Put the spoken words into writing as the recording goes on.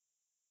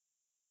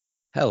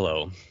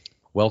Hello.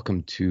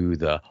 Welcome to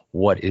the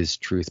What is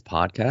Truth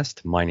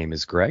podcast. My name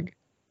is Greg.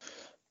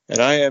 And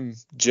I am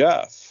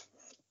Jeff.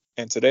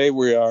 And today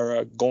we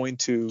are going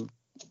to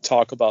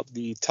talk about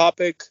the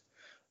topic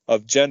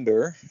of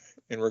gender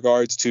in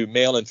regards to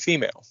male and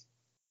female.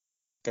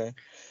 Okay.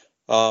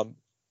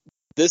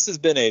 This has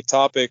been a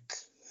topic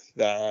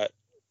that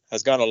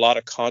has gotten a lot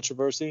of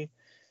controversy.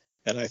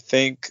 And I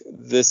think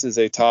this is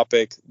a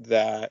topic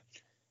that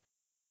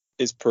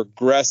is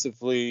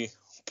progressively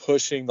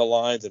pushing the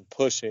lines and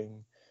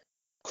pushing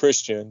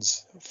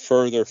Christians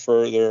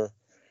further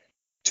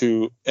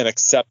to an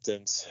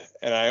acceptance.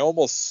 And I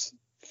almost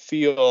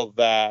feel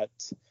that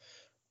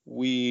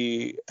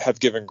we have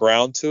given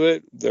ground to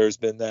it. There's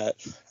been that,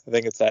 I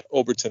think it's that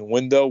Overton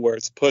window where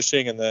it's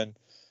pushing, and then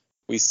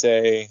we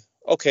say,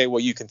 okay,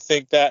 well, you can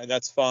think that, and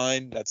that's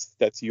fine.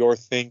 That's your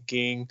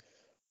thinking,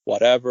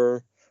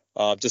 whatever.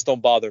 Just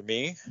don't bother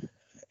me.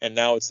 And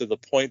now it's to the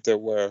point there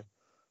where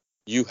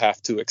you have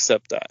to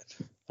accept that.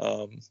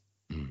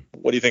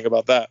 What do you think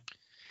about that,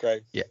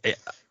 Greg? Yeah,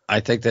 I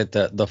think that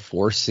the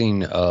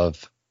forcing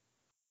of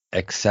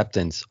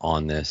acceptance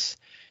on this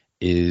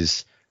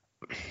is,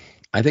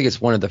 I think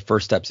it's one of the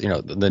first steps.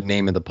 The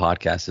name of the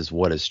podcast is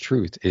What is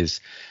Truth,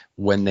 is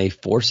when they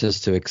force us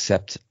to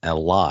accept a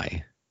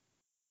lie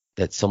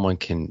that someone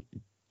can,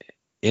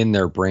 in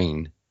their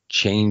brain,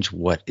 change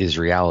what is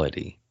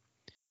reality.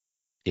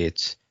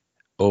 It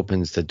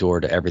opens the door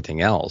to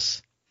everything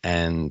else.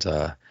 And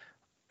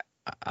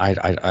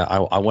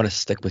I want to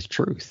stick with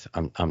truth.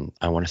 I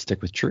want to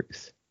stick with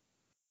truth.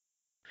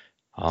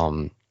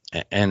 And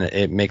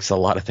it makes a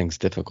lot of things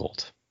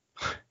difficult.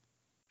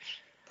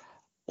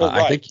 Well,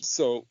 right. I think,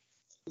 so,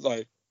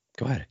 like,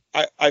 go ahead.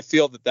 I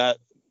feel that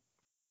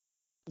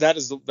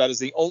is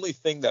the only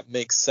thing that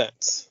makes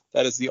sense.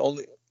 That is the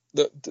only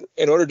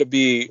in order to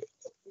be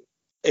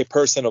a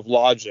person of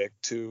logic,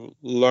 to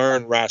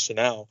learn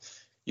rationale,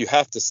 you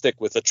have to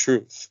stick with the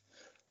truth.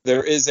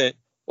 There isn't,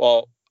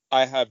 well,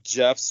 I have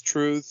Jeff's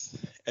truth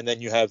and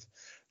then you have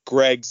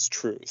Greg's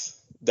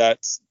truth.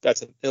 That's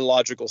an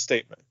illogical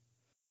statement.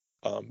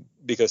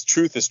 Because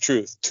truth is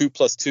truth. 2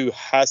 + 2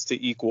 has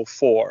to equal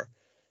 4.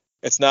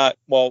 It's not,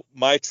 well,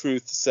 my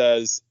truth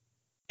says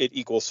it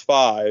equals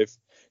 5.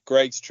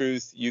 Greg's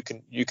truth, you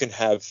can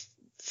have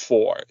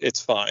 4.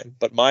 It's fine.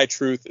 But my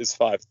truth is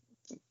 5.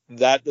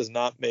 That does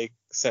not make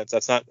sense.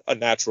 That's not a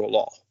natural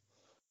law.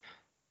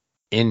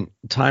 In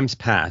times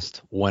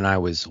past, when I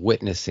was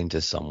witnessing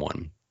to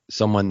someone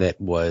that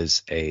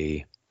was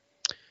a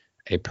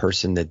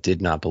person that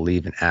did not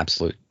believe in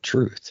absolute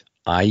truth,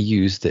 I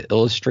used the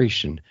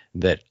illustration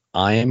that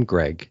I am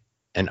Greg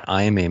and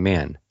I am a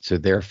man, so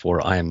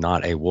therefore I am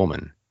not a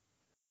woman,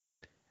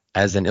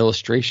 as an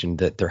illustration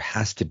that there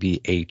has to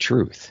be a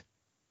truth.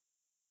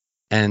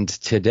 And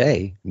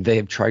today they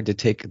have tried to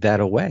take that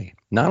away.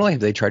 Not only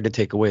have they tried to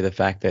take away the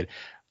fact that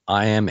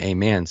I am a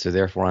man, so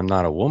therefore I'm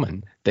not a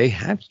woman, they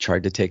have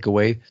tried to take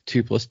away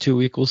 2 +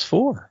 2 =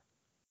 4.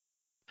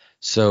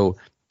 So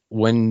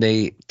when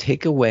they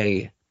take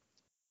away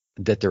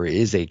that there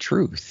is a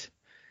truth,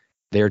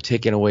 they're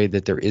taking away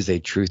that there is a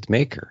truth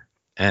maker.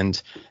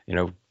 And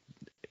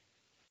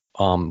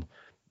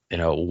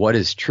what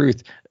is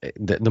truth?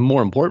 The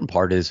more important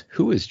part is,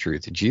 who is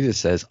truth? Jesus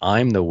says,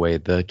 I'm the way,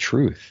 the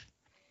truth.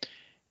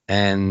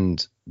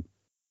 And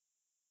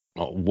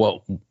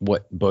what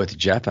both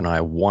Jeff and I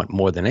want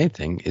more than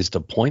anything is to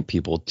point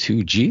people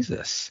to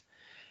Jesus.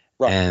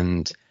 Right.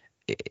 And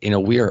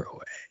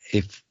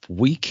if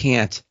we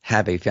can't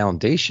have a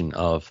foundation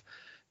of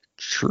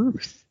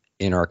truth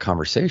in our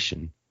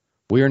conversation,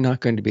 we are not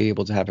going to be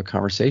able to have a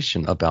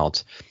conversation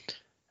about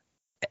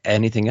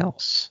anything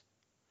else.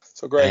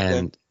 So,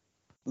 Greg,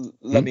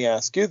 let me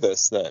ask you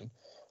this then.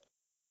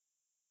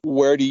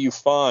 Where do you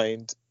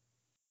find,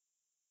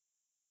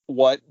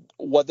 what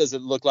does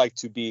it look like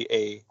to be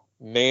a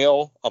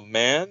male, a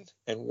man,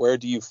 and where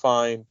do you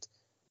find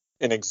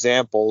in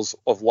examples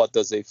of what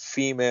does a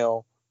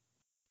female,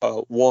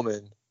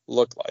 woman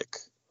look like?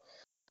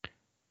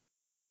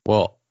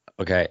 Well,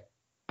 okay.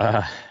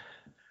 The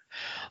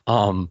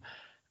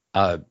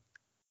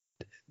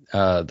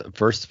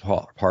first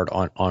part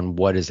on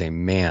what is a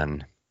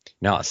man.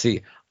 Now,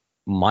 see,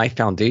 my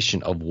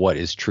foundation of what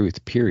is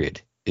truth,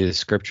 period, is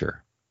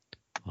scripture.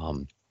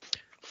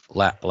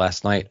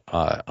 Last night,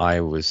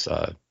 I was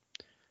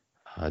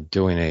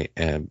doing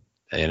an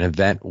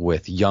event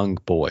with young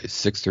boys,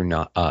 6 through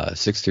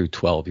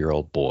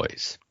 12-year-old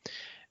boys,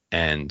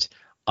 and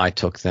I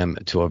took them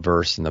to a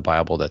verse in the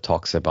Bible that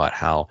talks about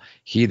how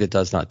he that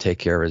does not take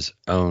care of his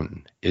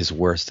own is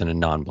worse than a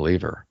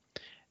non-believer.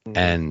 Mm-hmm.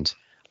 And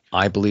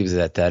I believe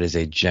that is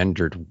a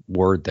gendered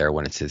word there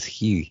when it says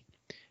he.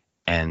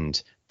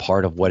 And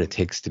part of what it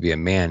takes to be a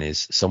man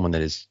is someone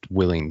that is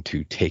willing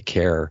to take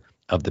care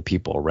of the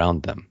people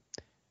around them,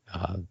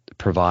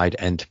 provide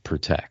and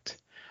protect.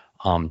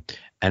 And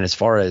as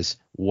far as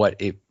what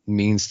it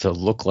means to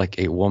look like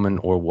a woman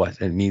or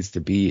what it means to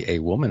be a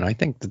woman, I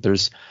think that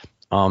there's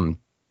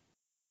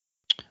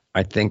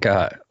I think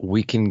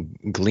we can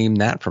glean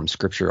that from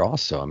Scripture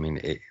also. I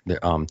mean,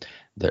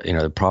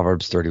 the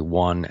Proverbs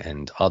 31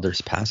 and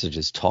others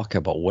passages talk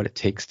about what it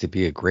takes to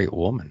be a great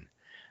woman.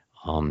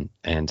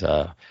 And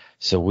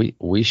so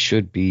we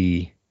should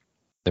be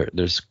there.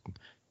 There's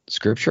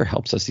Scripture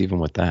helps us even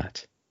with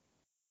that.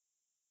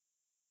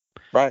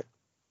 Right.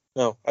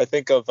 No, I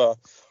think of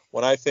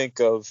when I think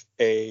of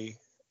a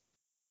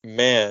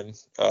man,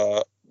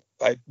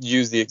 I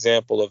use the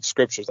example of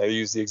scriptures. I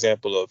use the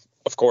example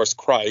of course,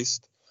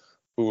 Christ,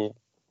 who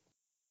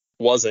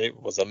was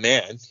a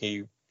man.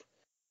 He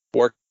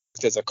worked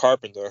as a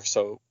carpenter.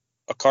 So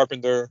a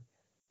carpenter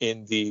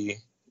in the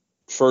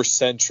first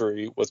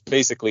century was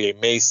basically a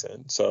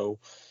mason. So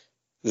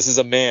this is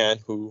a man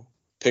who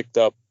picked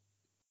up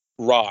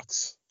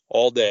rocks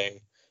all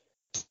day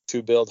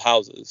to build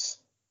houses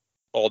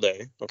all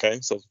day. Okay,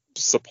 so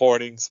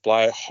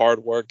supply,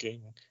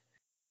 hardworking.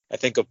 I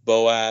think of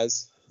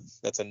Boaz.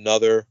 That's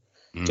another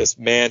just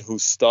man who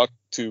stuck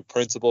to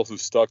principle, who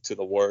stuck to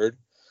the word,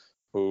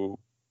 who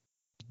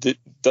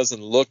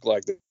doesn't look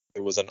like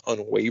there was an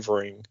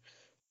unwavering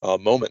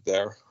moment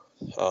there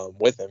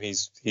with him.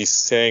 He's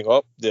saying,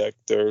 "Oh,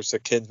 there's a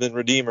kinsman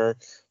redeemer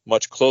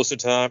much closer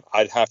to time.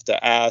 I'd have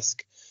to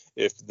ask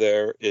if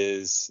there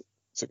is,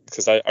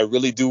 because I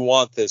really do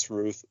want this,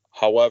 Ruth.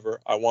 However,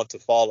 I want to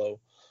follow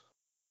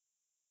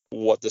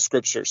what the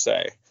scriptures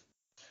say."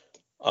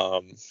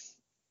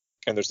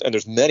 And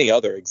there's many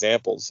other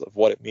examples of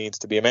what it means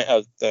to be a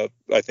man.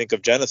 I think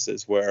of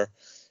Genesis, where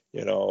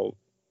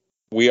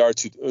we are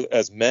to,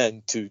 as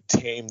men, to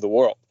tame the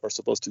world. We're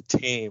supposed to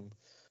tame.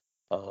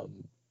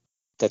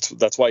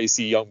 That's why you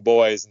see young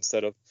boys,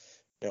 instead of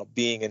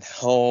being in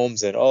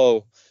homes and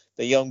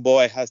the young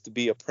boy has to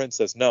be a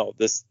princess. No,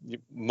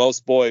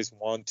 most boys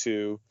want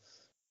to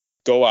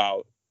go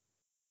out,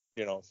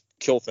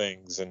 kill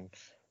things and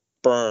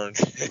burn,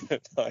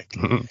 like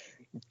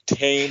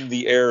tame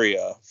the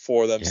area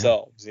for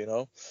themselves,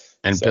 and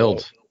so,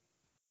 build.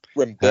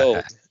 And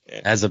build.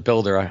 As a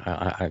builder,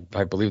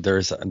 I believe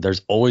there's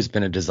always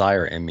been a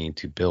desire in me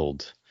to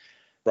build.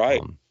 Right.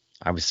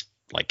 I was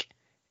like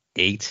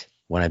 8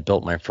 when I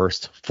built my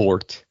first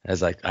fort,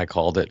 as I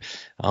called it.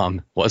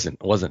 Wasn't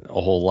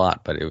a whole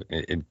lot, but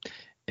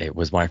it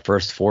was my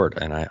first fort,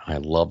 and I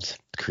loved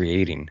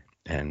creating.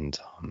 And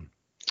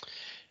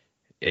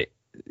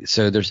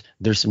so there's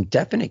some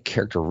definite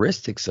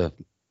characteristics of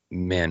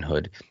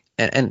manhood,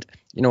 and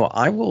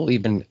I will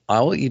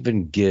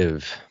even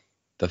give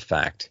the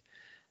fact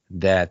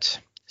that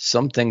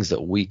some things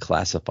that we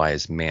classify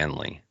as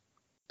manly,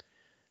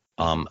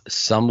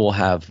 some will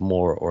have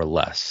more or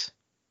less.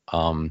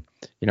 I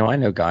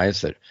know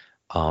guys that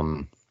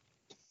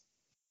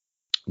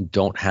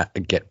don't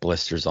get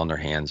blisters on their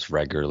hands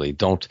regularly,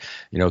 don't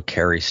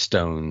carry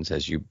stones,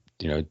 as you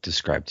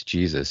described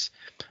Jesus,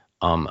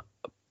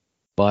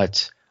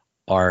 but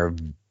are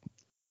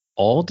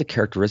all the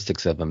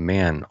characteristics of a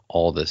man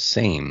all the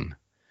same,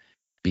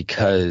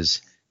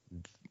 because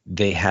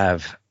they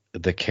have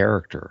the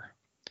character.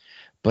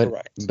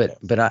 But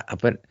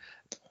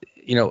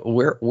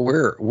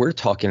we're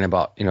talking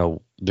about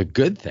the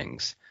good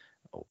things.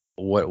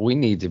 What we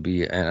need to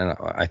be, and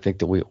I think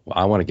that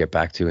I want to get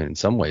back to it in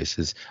some ways,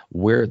 is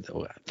where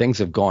things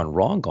have gone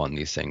wrong on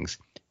these things,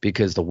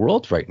 because the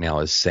world right now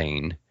is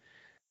saying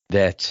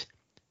that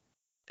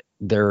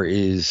there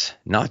is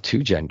not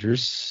 2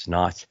 genders,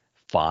 not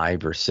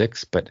 5 or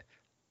 6, but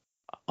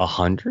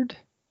 100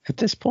 at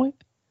this point.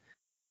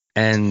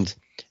 And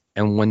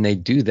when they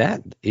do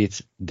that,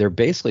 they're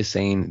basically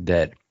saying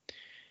that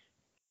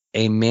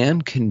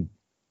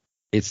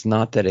it's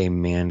not that a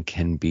man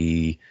can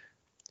be,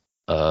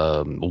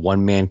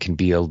 one man can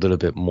be a little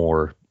bit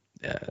more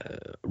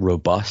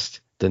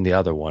robust than the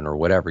other one, or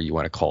whatever you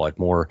want to call it,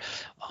 more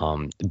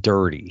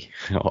dirty.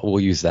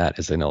 We'll use that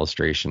as an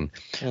illustration.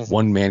 Mm-hmm.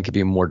 One man could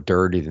be more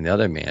dirty than the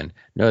other man.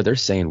 No, they're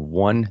saying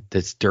one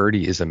that's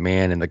dirty is a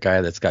man, and the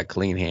guy that's got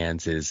clean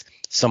hands is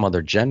some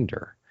other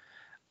gender,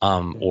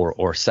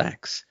 or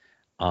sex.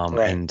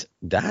 Right. And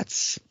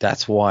that's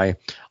why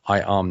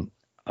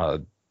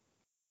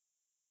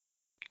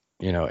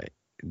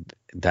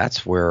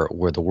that's where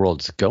the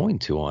world's going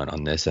to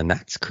on this, and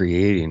that's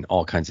creating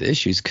all kinds of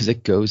issues, because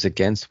it goes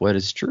against what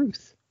is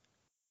truth.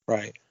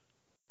 Right.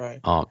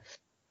 I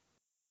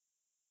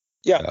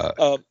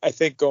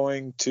think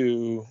going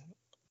to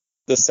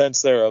the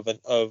sense there of an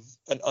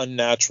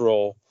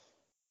unnatural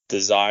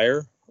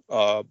desire,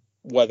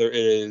 whether it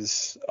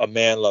is a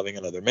man loving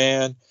another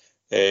man,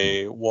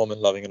 a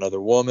woman loving another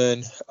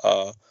woman.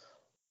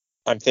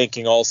 I'm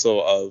thinking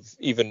also of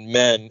even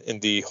men in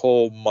the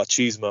whole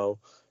machismo,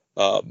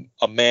 a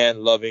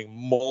man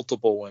loving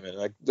multiple women.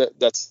 Like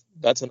that's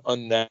an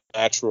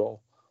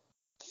unnatural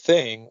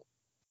thing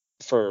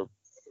for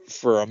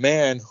a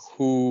man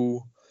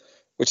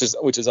which is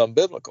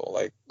unbiblical.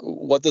 Like,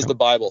 what does the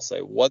Bible say?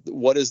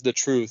 What is the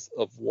truth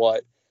of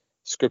what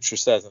Scripture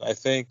says? And I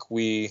think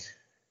we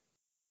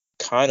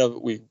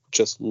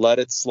just let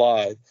it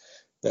slide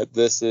that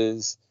this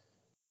is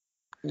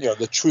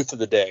the truth of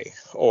the day,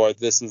 or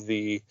this is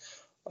the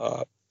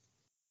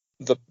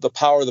the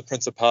power of the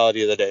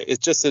principality of the day.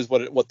 It just is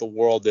what the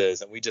world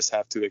is, and we just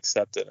have to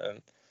accept it.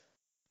 And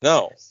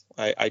no,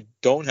 I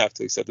don't have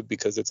to accept it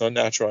because it's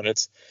unnatural and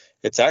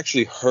it's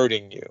actually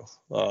hurting you.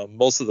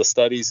 Most of the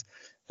studies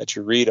that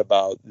you read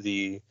about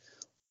the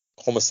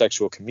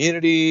homosexual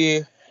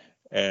community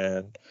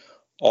and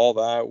all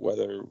that,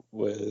 whether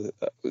with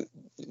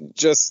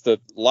just the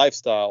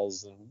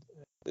lifestyles, and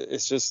it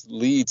just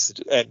leads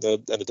to, and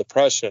the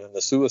depression and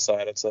the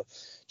suicide, and so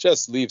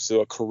just leads to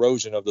a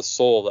corrosion of the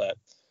soul that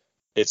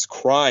it's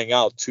crying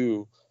out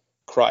to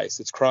Christ.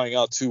 It's crying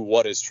out to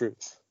what is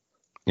truth.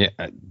 Yeah,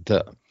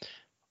 the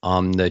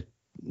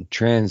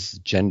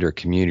transgender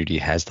community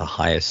has the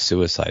highest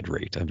suicide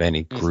rate of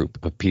any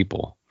group of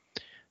people,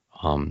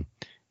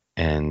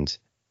 and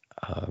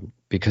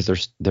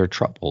because they're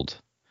troubled.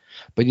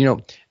 But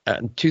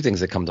two things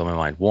that come to my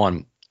mind.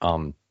 One,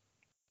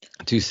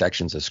 two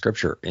sections of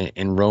scripture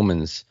in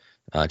Romans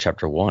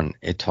chapter 1.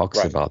 It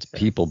talks about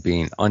people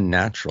being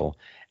unnatural,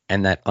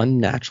 and that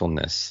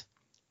unnaturalness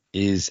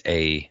is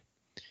a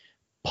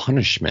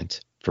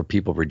punishment for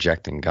people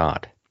rejecting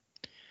God.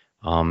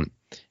 And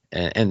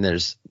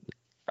there's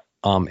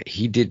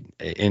he did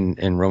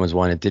in Romans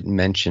 1, it didn't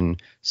mention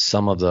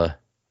some of the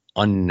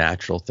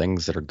unnatural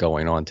things that are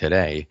going on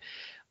today.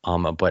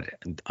 But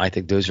I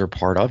think those are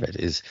part of it,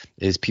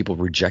 is people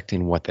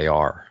rejecting what they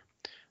are,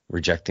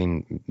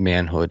 rejecting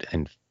manhood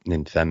and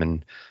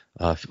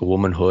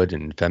womanhood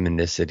and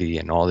femininity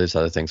and all these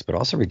other things, but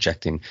also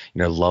rejecting,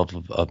 love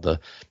of the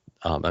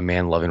a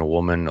man loving a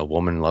woman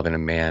loving a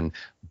man,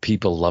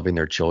 people loving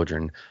their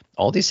children.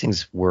 All these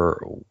things were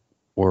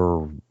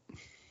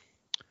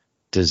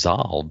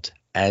dissolved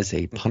as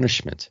a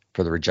punishment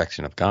for the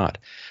rejection of God.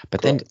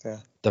 But then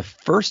the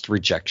first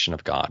rejection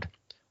of God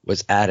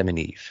was Adam and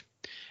Eve.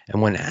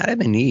 And when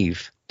Adam and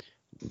Eve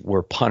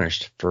were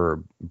punished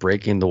for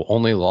breaking the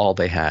only law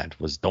they had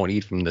was don't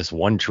eat from this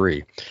one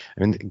tree.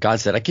 I mean, God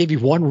said, I gave you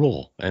one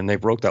rule, and they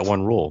broke that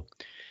one rule.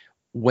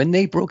 When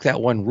they broke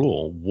that one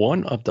rule,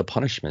 one of the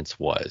punishments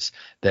was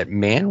that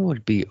man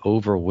would be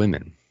over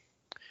women.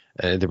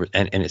 And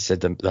it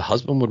said the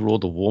husband would rule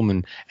the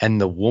woman, and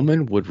the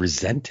woman would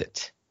resent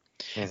it.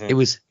 It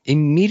was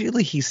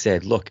immediately he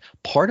said, look,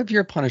 part of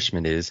your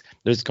punishment is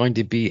there's going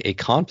to be a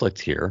conflict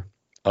here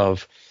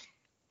of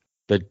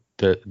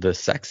the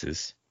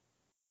sexes,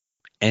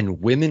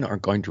 and women are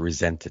going to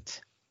resent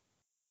it.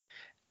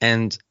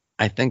 And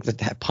I think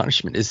that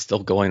punishment is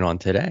still going on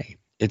today.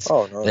 It's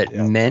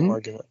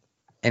men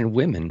and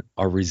women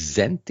are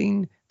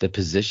resenting the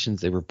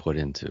positions they were put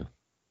into.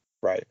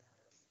 Right.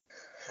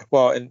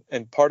 Well,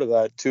 and part of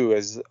that too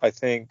is I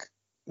think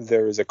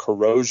there is a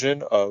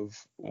corrosion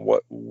of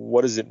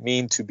what does it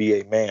mean to be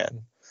a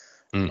man.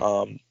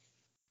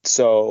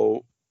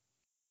 So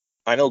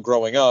I know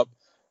growing up,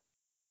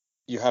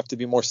 you have to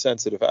be more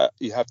sensitive.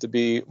 You have to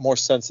be more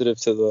sensitive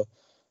to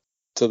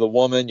the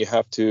woman. You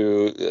have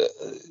to,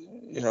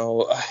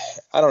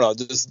 I don't know.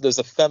 There's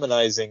a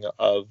feminizing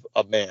of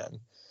a man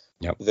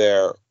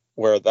there,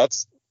 where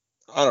that's,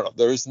 I don't know.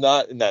 There is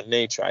not in that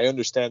nature. I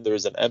understand there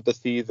is an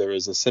empathy, there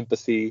is a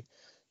sympathy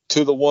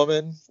to the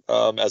woman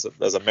as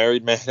a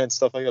married man and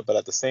stuff like that. But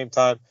at the same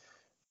time,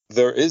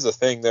 there is a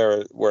thing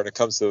there when it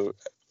comes to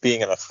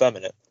being an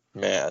effeminate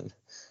man.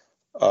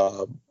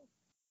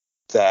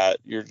 That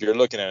you're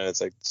looking at it,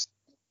 it's like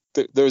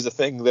there's a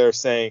thing there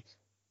saying,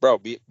 bro,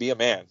 be a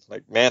man,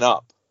 like man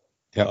up,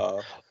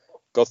 go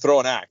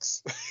throw an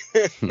axe.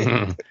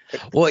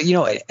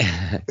 Well,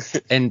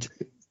 and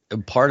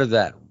part of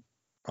that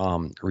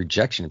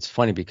rejection, it's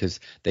funny because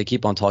they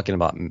keep on talking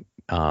about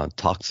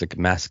toxic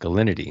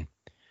masculinity,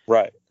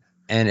 right?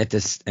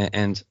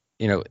 And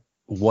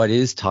what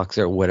is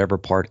toxic, or whatever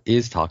part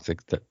is toxic,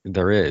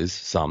 there is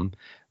some,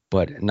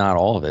 but not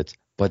all of it.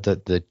 But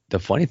the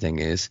funny thing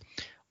is,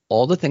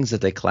 all the things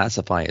that they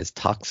classify as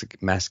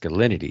toxic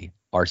masculinity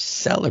are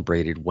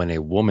celebrated when a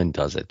woman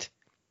does it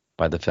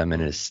by the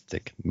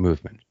feministic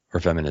movement or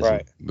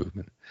feminism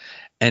movement.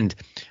 And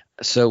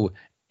so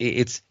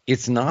it's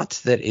not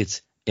that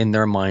it's in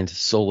their mind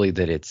solely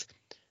that it's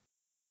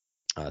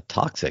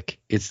toxic.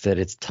 It's that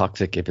it's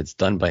toxic if it's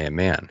done by a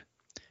man.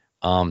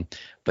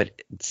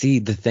 But see,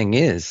 the thing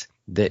is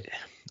that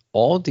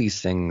all these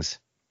things,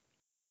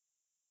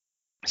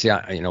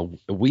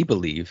 we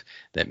believe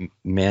that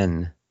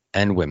men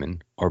and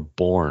women are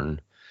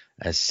born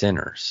as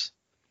sinners.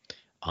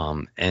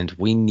 And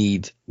we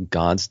need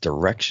God's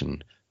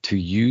direction to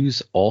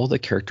use all the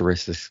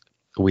characteristics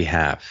we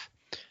have,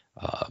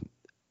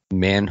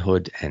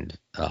 manhood and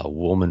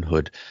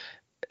womanhood.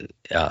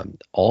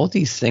 All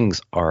these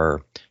things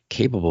are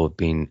capable of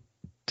being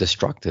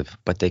destructive,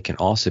 but they can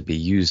also be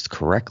used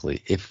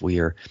correctly if we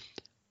are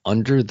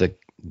under the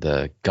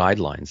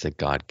guidelines that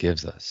God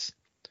gives us.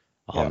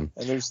 And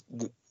there's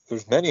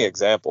many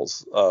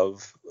examples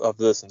of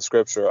this in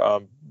Scripture.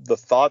 The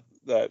thought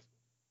that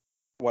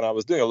when I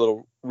was doing a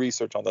little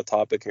research on the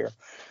topic here,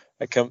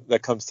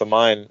 that comes to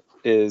mind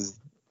is,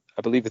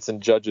 I believe it's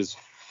in Judges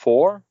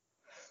 4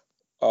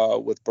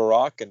 with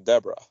Barak and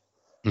Deborah.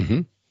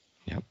 Mm-hmm.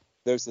 Yep.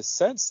 There's a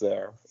sense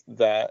there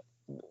that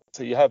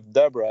so you have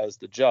Deborah as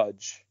the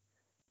judge,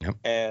 Yep.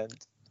 and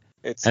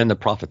it's And the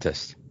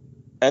prophetess.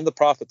 and the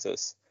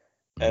prophetess,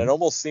 and Mhm. it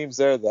almost seems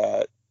there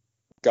that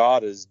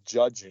God is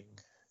judging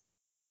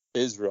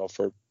Israel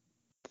for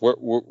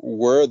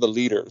where are the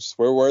leaders,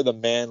 where were the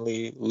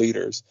manly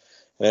leaders,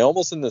 and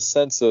almost in the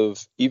sense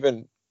of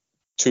even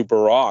to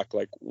Barak,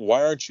 like,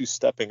 why aren't you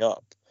stepping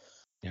up?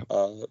 Yep.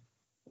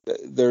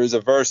 There is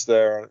a verse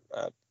there,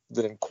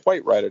 didn't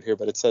quite write it here,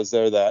 but it says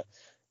there that,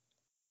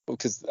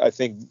 because I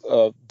think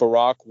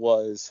Barak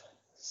was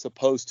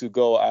supposed to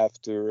go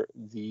after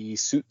the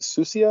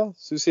Susia.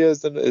 Susia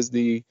is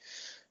the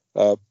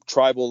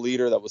tribal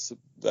leader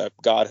that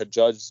God had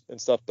judged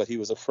and stuff, but he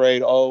was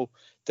afraid. Oh,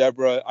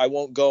 Deborah, I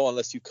won't go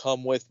unless you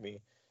come with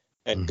me.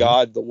 And Mhm.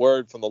 God, the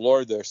word from the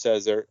Lord there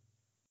says there,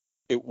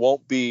 it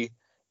won't be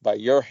by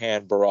your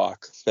hand,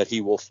 Barak, that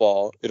he will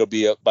fall. It'll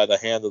be by the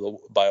hand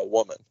by a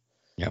woman.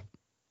 Yep.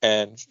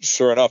 And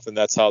sure enough, and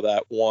that's how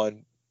that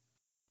one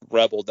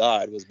rebel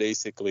died. Was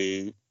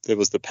basically, it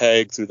was the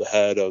peg through the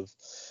head of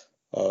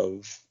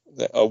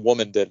a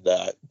woman did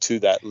that to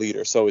that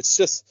leader. So it's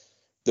just,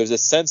 there's a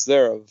sense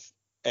there of,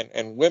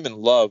 and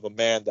women love a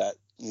man that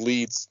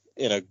leads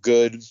in a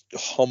good,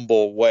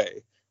 humble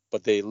way,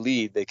 but they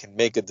can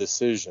make a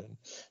decision.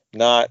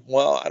 Not,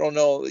 well, I don't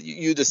know,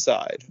 you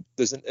decide.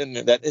 There's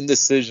that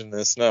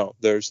indecisionness. No,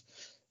 there's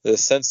the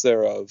sense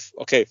there of,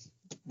 okay,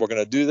 we're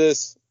going to do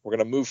this. We're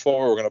going to move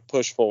forward. We're going to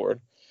push forward.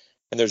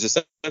 And there's a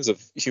sense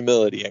of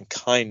humility and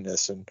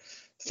kindness and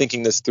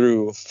thinking this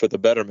through for the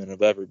betterment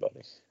of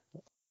everybody.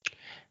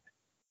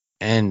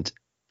 And,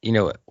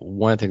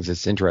 one of the things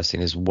that's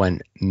interesting is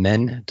when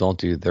men don't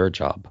do their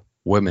job,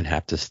 women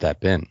have to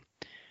step in.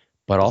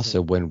 But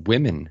also when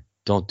women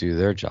don't do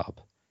their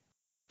job,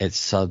 it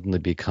suddenly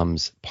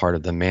becomes part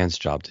of the man's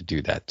job to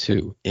do that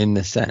too, in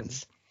the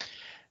sense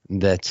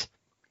that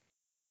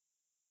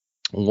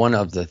one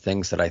of the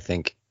things that I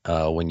think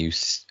when you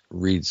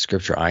read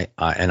scripture,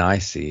 I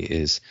see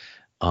is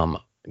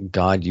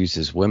God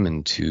uses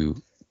women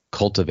to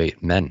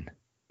cultivate men.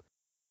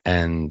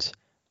 And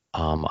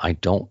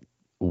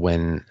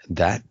when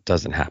that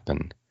doesn't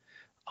happen,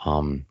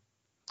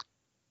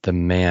 the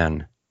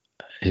man,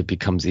 it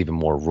becomes even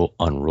more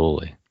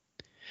unruly.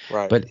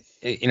 Right. But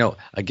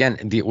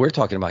again, we're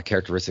talking about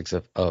characteristics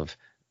of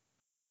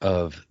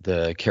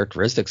the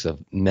characteristics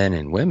of men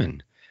and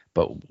women,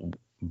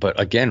 but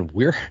again,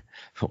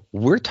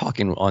 we're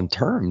talking on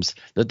terms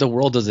that the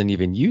world doesn't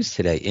even use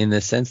today, in the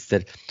sense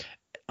that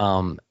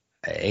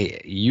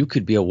you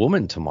could be a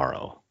woman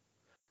tomorrow,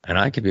 and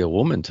I could be a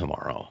woman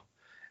tomorrow,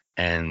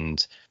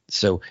 and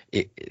so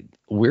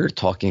we're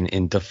talking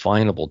in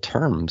definable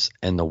terms,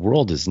 and the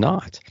world is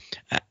not.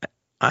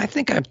 I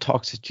think I've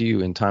talked to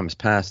you in times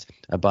past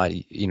about,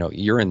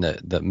 you're in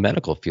the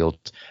medical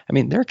field. I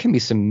mean, there can be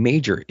some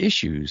major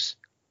issues,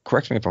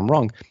 correct me if I'm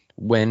wrong,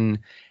 when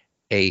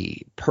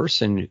a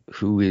person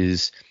who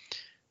is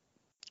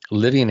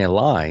living a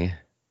lie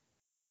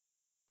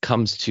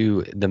comes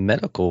to the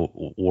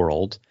medical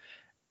world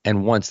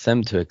and wants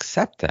them to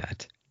accept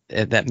that.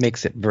 That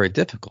makes it very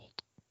difficult.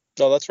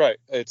 No, that's right.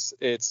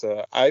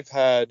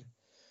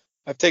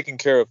 I've taken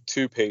care of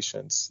two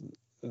patients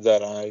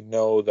that I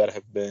know that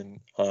have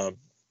been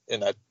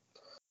in a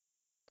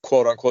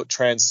quote unquote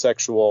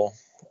transsexual,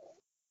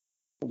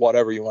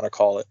 whatever you want to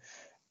call it.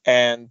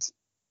 And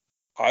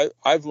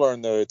I've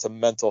learned that it's a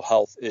mental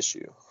health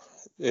issue.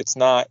 It's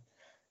not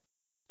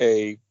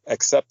a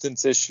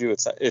acceptance issue.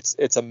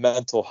 It's a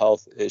mental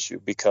health issue,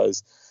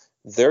 because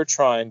they're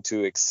trying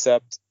to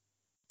accept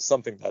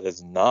something that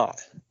is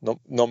not.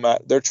 No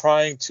matter, they're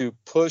trying to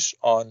push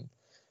on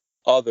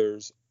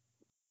others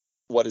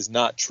what is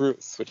not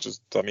truth, which is,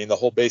 I mean, the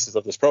whole basis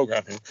of this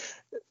program.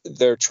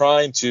 They're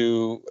trying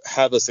to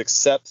have us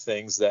accept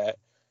things that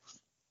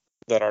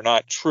are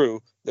not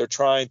true. They're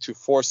trying to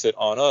force it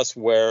on us,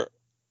 where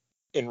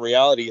in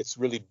reality it's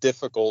really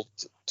difficult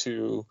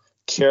to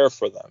care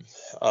for them.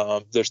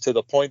 There's, to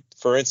the point,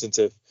 for instance,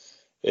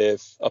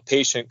 if a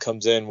patient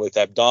comes in with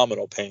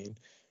abdominal pain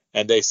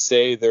and they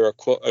say they're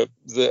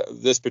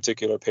this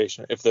particular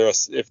patient,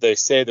 if they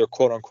say they're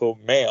quote unquote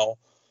male,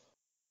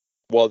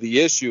 well, the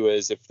issue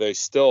is, if they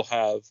still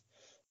have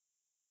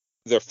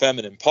their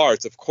feminine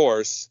parts, of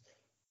course,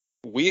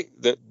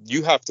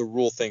 you have to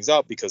rule things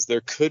out, because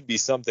there could be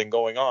something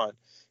going on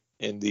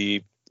in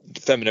the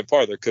feminine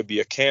part. There could be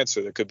a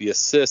cancer, there could be a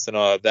cyst, and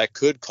that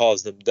could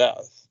cause them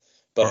death.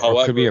 But Or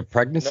however, could be a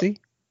pregnancy.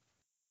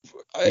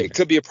 it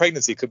could be a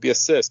pregnancy, could be a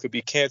cyst, could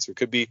be cancer,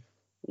 could be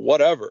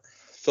whatever,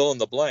 fill in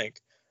the blank.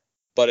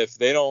 But if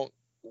they don't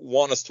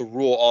want us to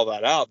rule all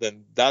that out,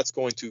 then that's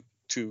going to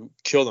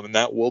kill them, and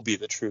that will be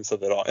the truth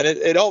of it all. And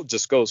it all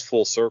just goes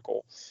full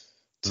circle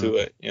to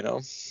it,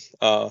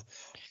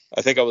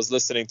 I think I was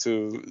listening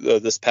to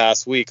this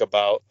past week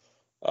about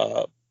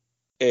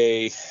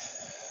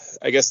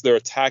I guess they're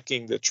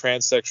attacking, the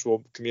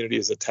transsexual community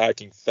is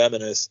attacking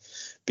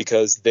feminists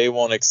because they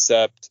won't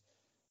accept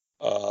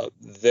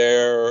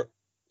their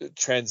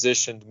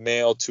transitioned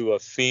male to a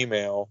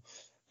female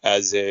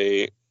as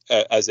a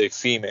as a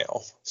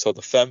female. So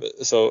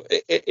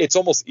it's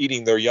almost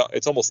eating their young.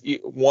 It's almost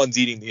one's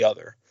eating the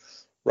other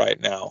right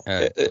now.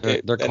 They're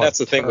And called that's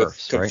the thing with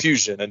turfs, right?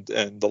 confusion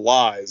and the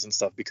lies and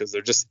stuff, because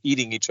they're just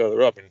eating each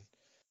other up. And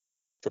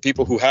for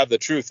people who have the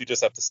truth, you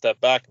just have to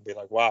step back and be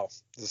like, wow,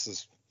 this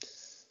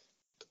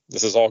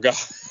is all God.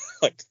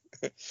 Like,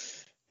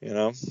 you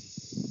know.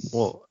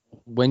 Well,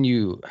 when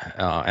you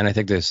and I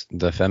think there's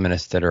the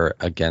feminists that are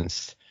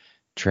against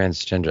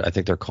transgender, I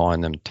think they're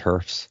calling them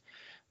turfs.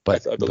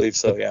 But I believe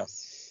so, yeah.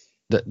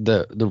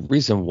 The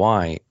reason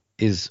why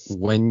is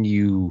when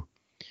you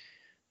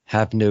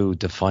have no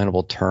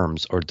definable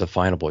terms or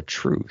definable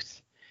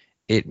truth,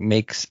 it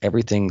makes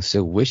everything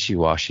so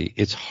wishy-washy.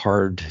 It's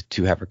hard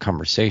to have a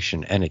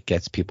conversation, and it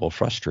gets people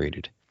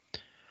frustrated.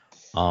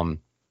 Uh,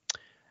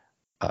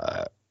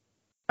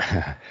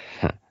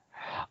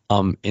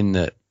 in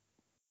the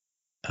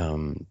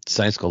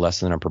science school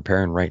lesson that I'm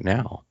preparing right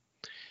now,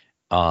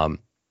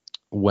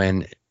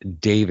 when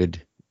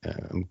David,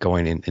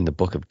 going in the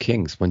Book of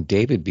Kings, when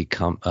David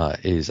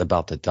is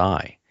about to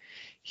die,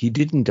 he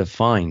didn't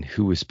define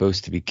who was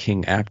supposed to be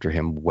king after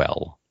him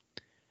well.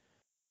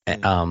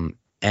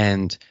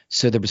 And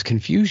so there was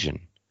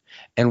confusion.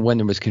 And when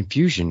there was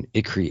confusion,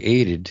 it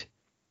created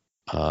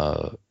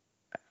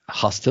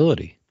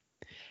hostility.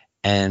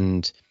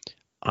 And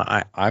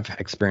I've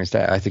experienced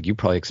that. I think you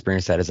probably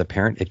experienced that as a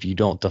parent. If you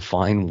don't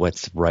define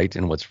what's right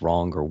and what's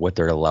wrong, or what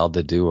they're allowed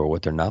to do or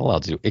what they're not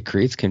allowed to do, it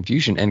creates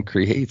confusion and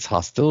creates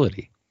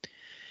hostility.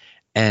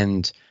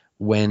 And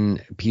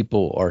when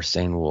people are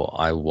saying, well,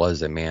 I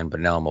was a man,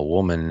 but now I'm a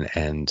woman,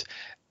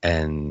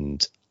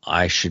 and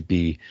I should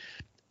be.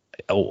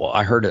 Oh,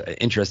 I heard an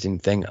interesting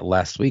thing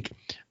last week.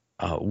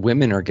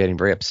 Women are getting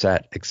very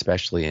upset,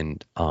 especially in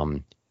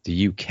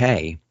the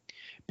UK,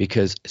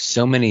 because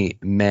so many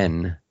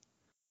men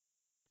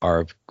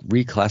are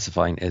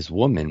reclassifying as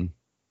women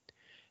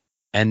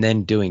and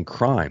then doing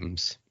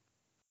crimes,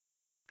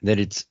 that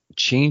it's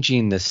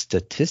changing the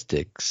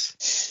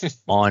statistics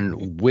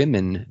on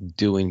women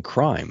doing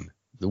crime.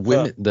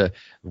 The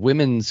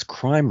women's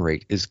crime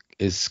rate is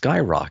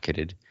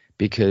skyrocketed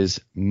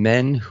because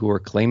men who are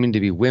claiming to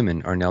be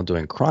women are now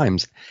doing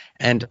crimes.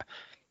 And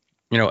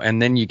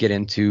and then you get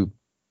into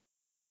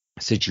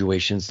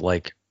situations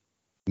like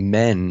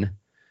men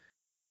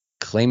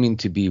claiming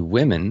to be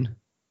women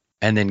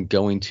and then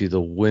going to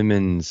the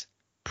women's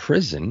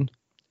prison.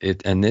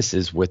 And this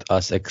is with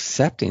us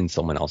accepting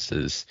someone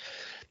else's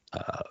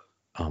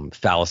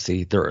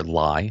fallacy, their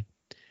lie.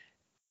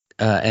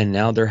 And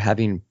now they're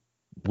having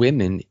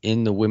women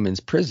in the women's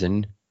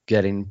prison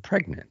getting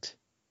pregnant.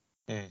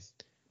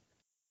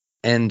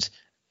 And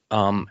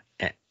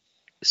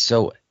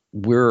so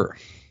we're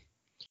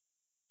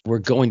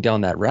going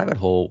down that rabbit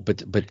hole,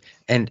 but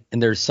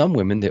there's some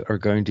women that are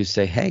going to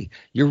say, hey,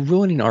 you're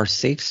ruining our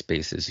safe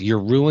spaces.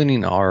 You're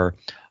ruining our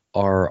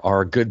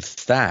good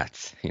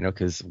stats,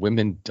 because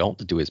women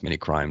don't do as many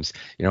crimes.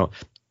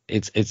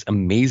 It's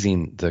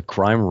amazing the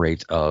crime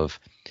rate of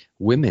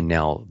women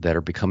now that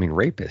are becoming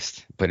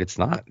rapists, but it's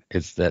not.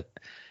 It's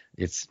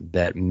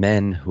that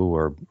men who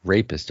are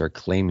rapists are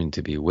claiming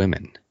to be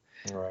women.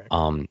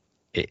 Right.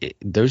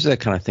 Those are the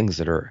kind of things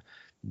that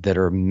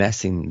are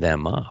messing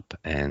them up.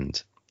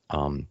 And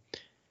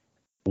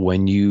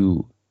when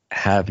you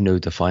have no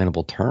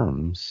definable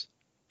terms,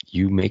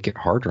 you make it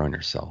harder on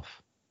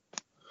yourself.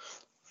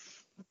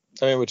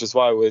 I mean, which is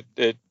why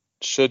it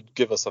should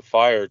give us a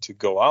fire to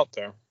go out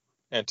there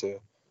and to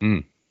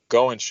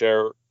go and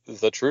share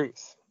the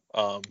truth.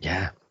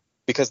 Yeah.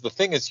 Because the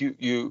thing is,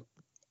 you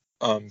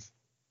and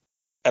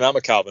I'm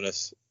a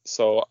Calvinist,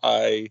 so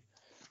I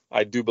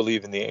do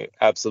believe in the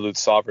absolute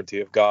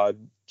sovereignty of God.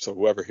 So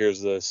whoever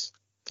hears this,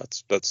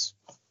 that's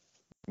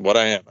what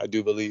I am. I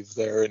do believe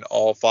they're in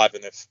all five,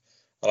 and if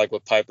I like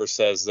what Piper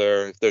says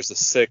there, if there's a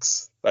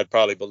sixth, I'd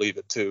probably believe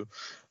it too.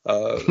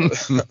 Of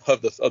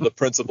the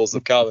principles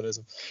of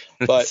Calvinism.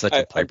 But such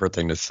a Piper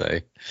thing to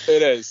say.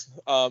 It is.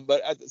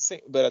 But at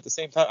the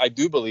same time, I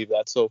do believe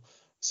that.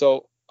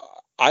 So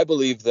I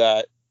believe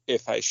that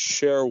if I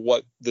share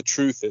what the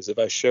truth is, if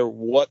I share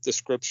what the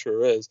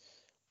scripture is,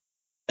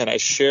 and I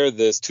share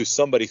this to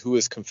somebody who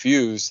is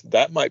confused,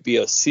 that might be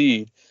a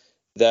seed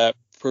that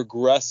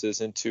progresses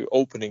into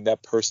opening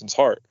that person's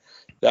heart.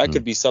 That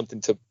could be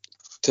something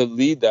to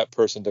lead that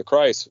person to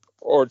Christ,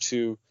 or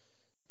to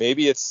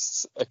maybe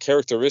it's a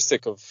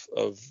characteristic of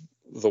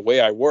the way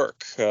I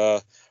work,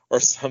 or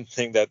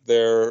something that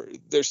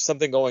there's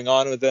something going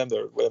on with them.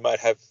 They might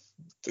have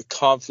the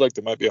conflict.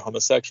 There might be a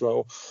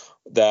homosexual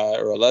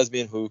or a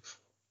lesbian who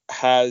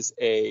has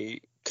a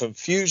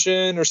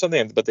confusion or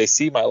something, but they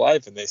see my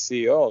life and they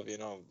see, oh,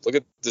 look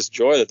at this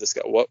joy that this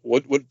guy.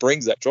 What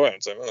brings that joy?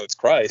 I'm saying, oh, it's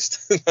Christ.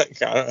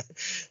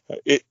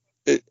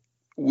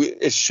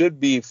 It should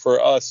be for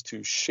us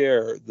to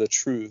share the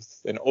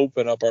truth and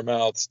open up our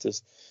mouths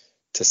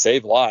to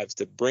save lives,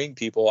 to bring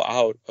people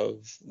out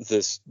of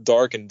this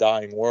dark and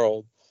dying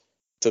world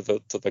to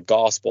the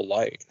gospel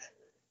light,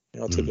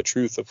 to the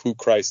truth of who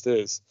Christ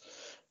is,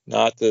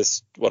 not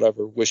this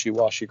whatever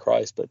wishy-washy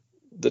Christ, but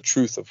the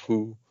truth of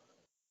who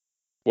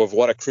with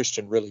what a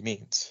Christian really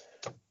means.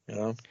 You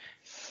know,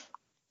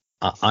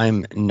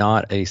 I'm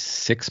not a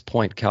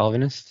 6-point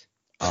Calvinist.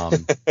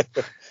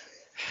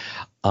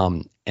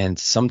 Um, and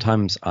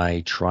sometimes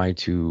I try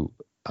to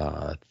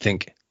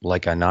think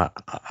like I'm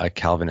not a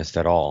Calvinist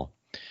at all.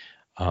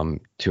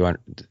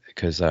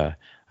 Because I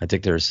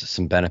think there's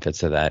some benefits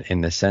to that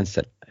in the sense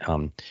that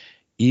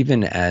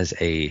even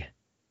if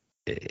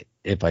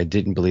I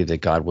didn't believe that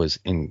God was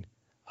in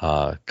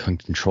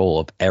control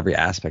of every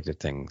aspect of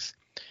things,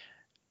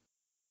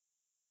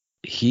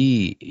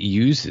 He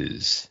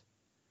uses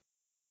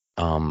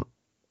the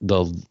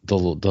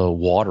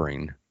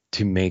watering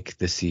to make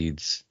the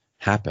seeds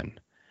happen.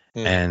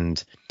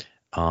 And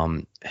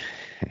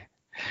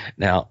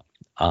now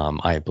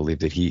I believe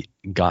that He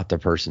got the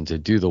person to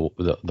do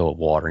the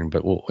watering,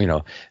 but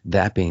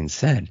that being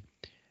said,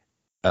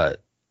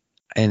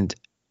 and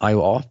I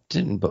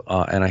often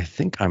and I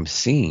think I'm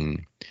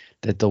seeing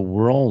that the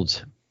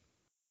world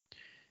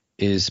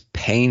is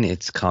paying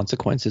its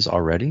consequences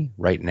already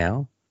right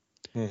now.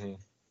 Mm-hmm.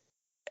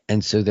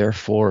 And so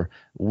therefore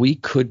we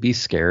could be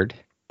scared,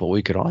 but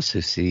we could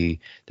also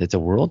see that the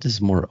world is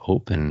more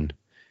open,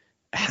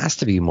 has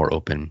to be more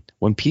open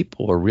when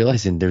people are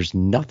realizing there's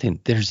nothing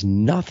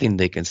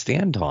they can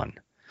stand on.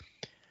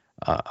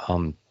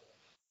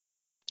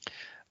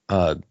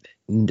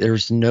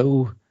 There's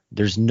no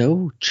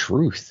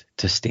truth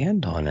to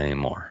stand on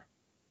anymore.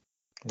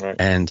 Right.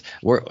 And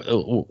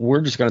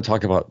we're just going to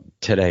talk about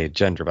today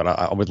gender, but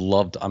I would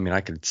love to. I mean, I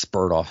could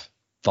spurt off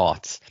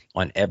thoughts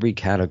on every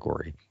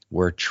category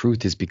where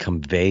truth has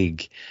become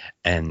vague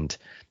and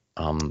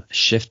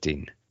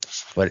shifting.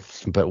 But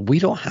we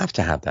don't have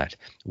to have that.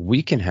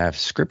 We can have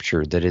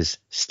scripture that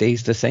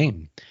stays the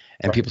same.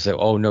 And Right. people say,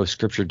 "Oh no,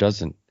 scripture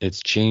doesn't. It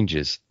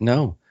changes."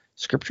 No,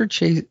 scripture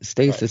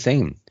stays the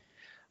same.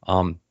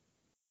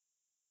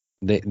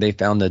 They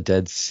found the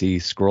Dead Sea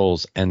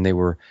Scrolls, and they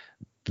were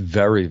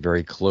very,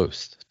 very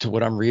close to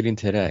what I'm reading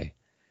today.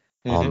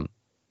 Mm-hmm.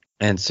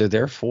 And so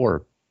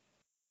therefore,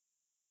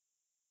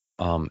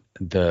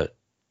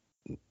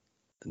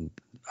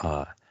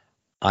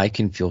 I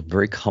can feel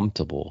very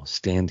comfortable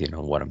standing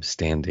on what I'm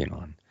standing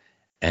on.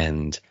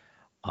 And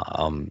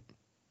I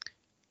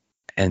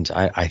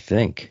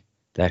think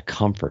that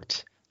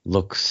comfort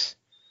looks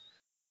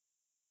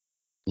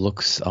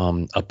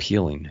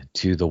appealing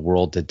to the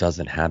world that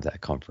doesn't have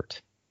that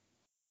comfort.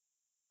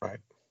 Right.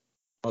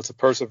 Well, it's a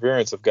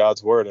perseverance of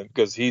God's word, and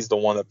because He's the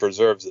one that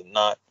preserves it,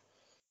 not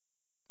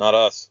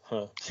us.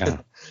 Huh.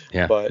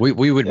 Yeah. But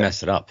We would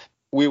mess it up.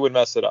 We would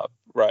mess it up,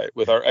 right,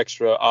 with our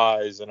extra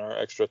eyes and our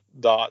extra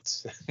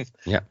dots.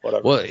 Yeah.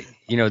 Whatever. Well,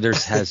 there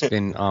has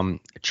been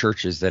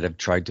churches that have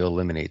tried to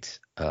eliminate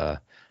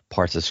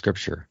parts of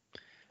scripture.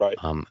 Right.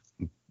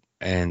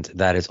 And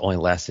that has only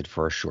lasted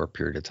for a short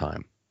period of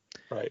time.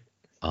 Right.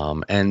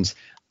 And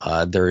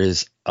there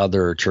is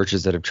other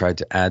churches that have tried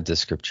to add to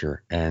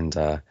scripture, and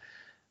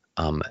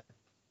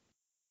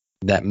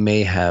that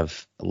may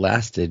have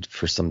lasted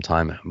for some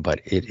time,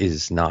 but it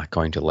is not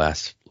going to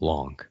last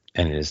long,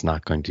 and it is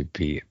not going to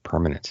be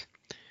permanent,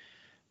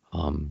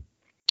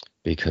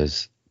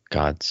 because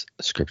God's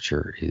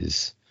scripture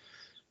is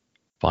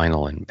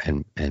final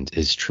and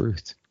is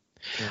truth.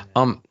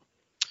 Mm-hmm.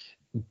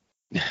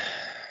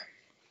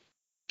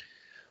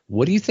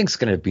 What do you think is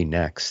going to be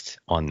next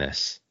on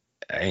this?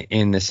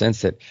 In the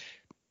sense that,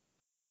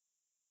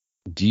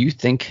 do you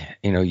think,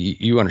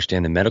 you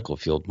understand the medical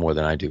field more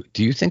than I do.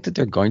 Do you think that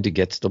they're going to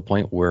get to the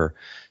point where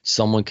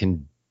someone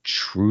can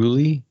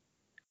truly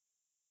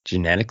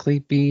genetically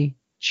be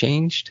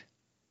changed?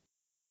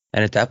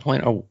 And at that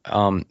point,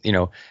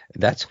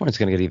 that's when it's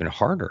going to get even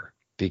harder,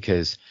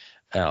 because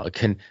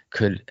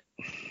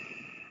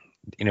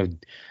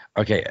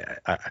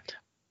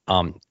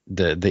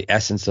the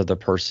essence of the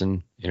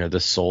person, the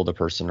soul of the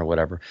person or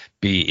whatever,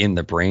 be in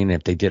the brain.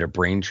 If they did a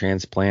brain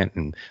transplant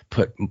and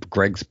put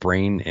Greg's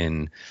brain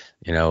in,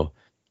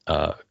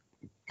 a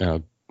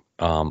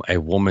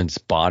woman's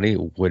body,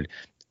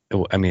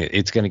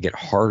 it's going to get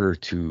harder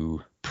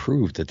to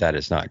prove that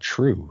is not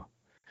true.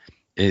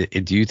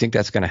 Do you think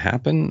that's going to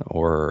happen,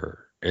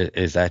 or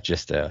is that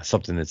just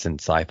something that's in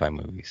sci-fi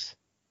movies?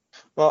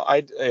 Well,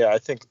 I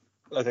think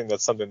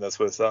that's something that's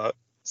with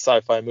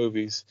sci-fi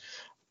movies.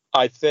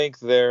 I think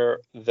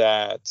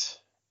that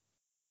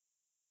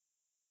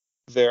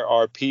there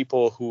are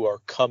people who are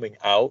coming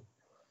out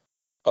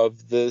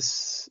of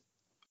this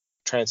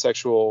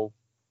transsexual,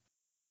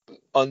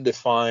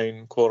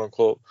 undefined, quote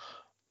unquote,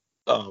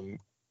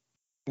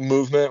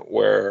 movement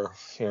where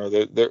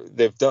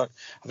they've done.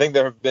 I think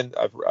there have been.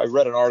 I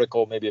read an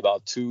article maybe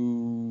about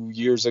 2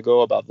 years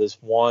ago about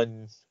this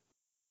one.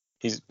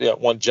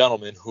 One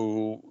gentleman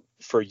who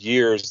for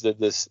years did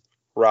this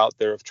route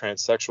there of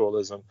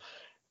transsexualism,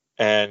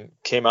 and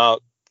came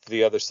out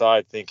the other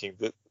side thinking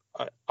that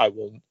I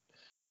will,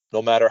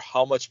 no matter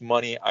how much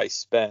money I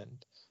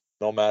spend,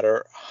 no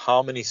matter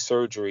how many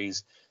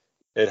surgeries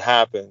it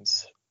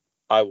happens,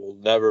 I will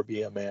never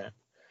be a man.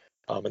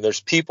 And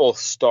there's people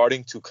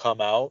starting to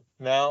come out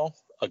now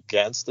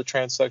against the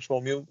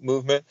transsexual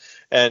movement.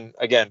 And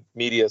again,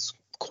 media is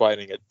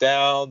quieting it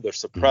down, they're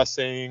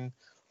suppressing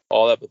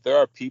all that, but there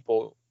are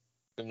people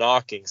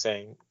knocking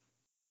saying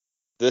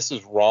this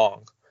is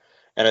wrong,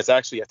 and it's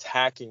actually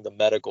attacking the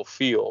medical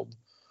field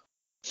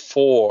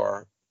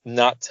for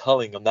not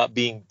telling them, not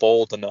being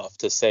bold enough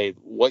to say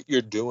what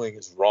you're doing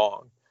is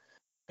wrong,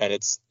 and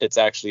it's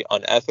actually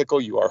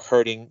unethical. You are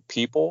hurting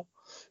people,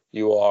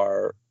 you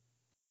are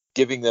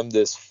giving them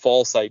this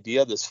false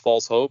idea, this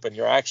false hope, and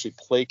you're actually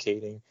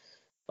placating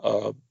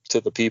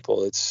to the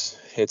people. It's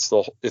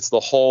the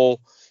whole,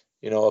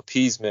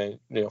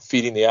 appeasement,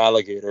 feeding the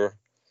alligator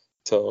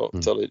till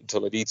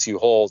it eats you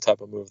whole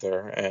type of move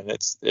there, and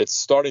it's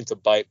starting to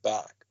bite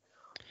back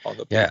on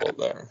the people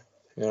there.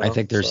 I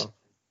think there's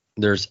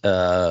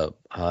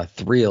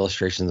 3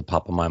 illustrations that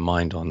pop in my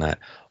mind on that.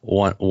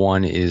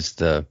 One is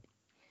the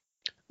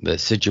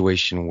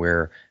situation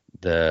where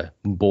the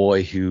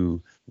boy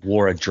who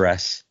wore a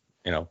dress,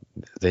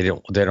 they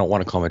don't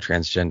want to call him a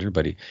transgender,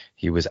 but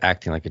he was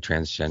acting like a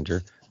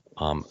transgender,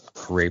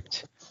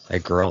 raped a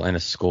girl in a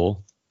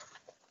school,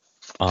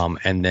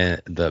 and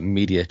then the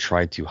media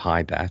tried to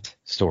hide that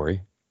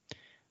story,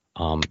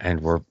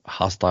 and were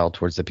hostile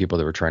towards the people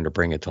that were trying to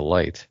bring it to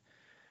light.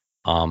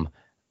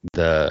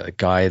 The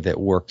guy that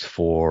worked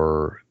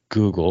for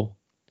Google,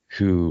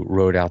 who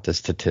wrote out the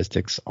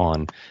statistics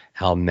on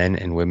how men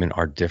and women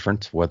are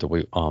different, whether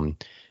we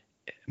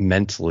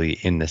mentally,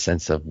 in the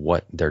sense of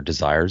what their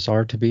desires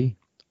are to be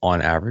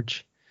on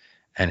average,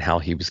 and how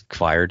he was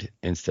fired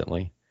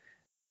instantly.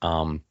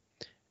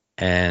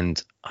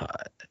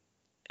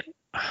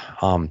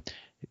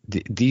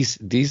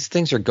 These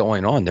things are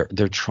going on.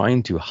 They're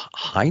trying to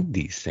hide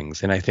these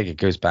things, and I think it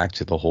goes back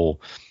to the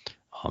whole,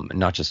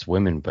 not just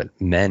women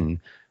but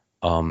men,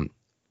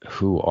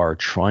 who are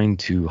trying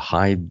to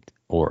hide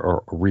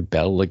or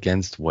rebel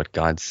against what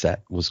God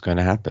said was going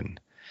to happen,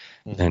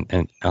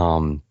 and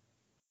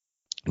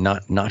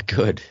not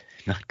good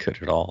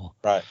at all.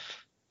 Right.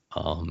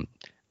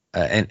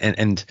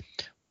 And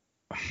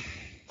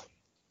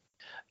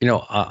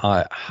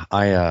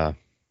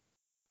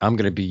I'm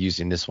going to be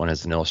using this one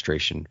as an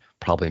illustration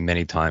probably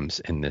many times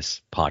in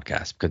this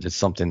podcast, because it's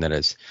something that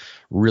has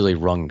really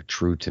rung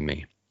true to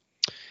me.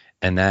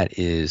 And that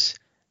is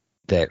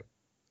that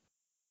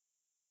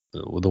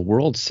the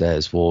world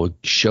says, well,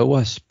 show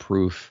us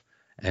proof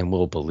and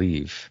we'll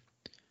believe.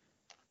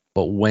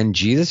 But when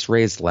Jesus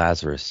raised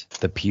Lazarus,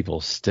 the people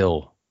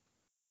still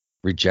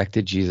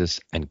rejected Jesus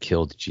and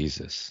killed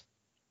Jesus.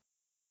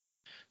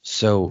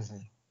 So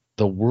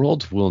the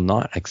world will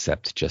not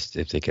accept just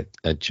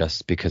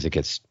because it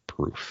gets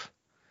proof.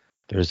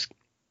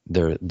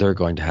 They're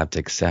going to have to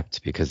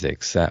accept because they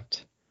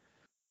accept.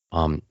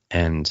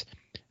 And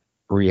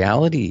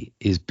reality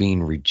is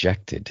being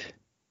rejected.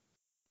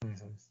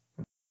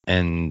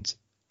 And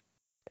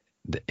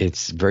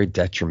it's very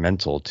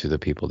detrimental to the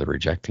people that are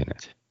rejecting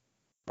it.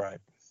 Right.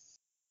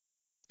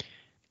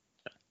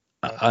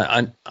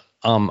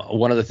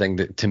 One other thing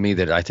that to me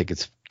that I think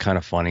it's kind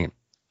of funny,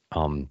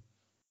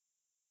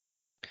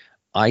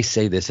 I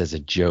say this as a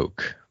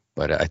joke,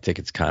 but I think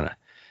it's kind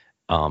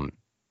of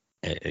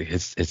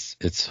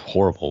it's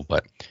horrible.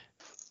 But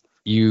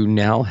you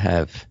now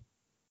have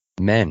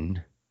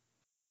men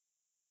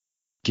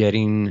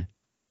getting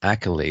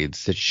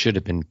accolades that should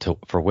have been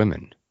for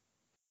women.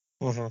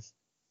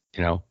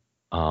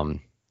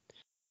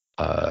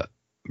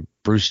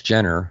 Bruce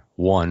Jenner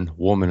won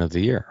Woman of the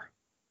Year.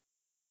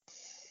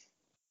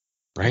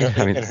 Right?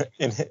 I mean,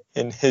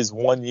 in his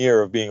 1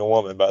 year of being a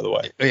woman, by the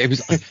way. It was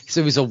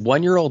a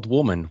 1-year-old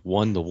woman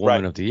won the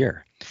Woman of the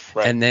Year.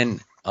 Right. And then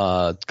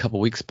a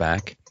couple weeks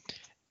back,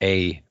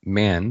 a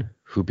man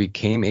who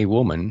became a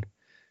woman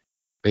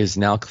is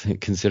now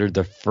considered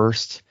the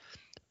first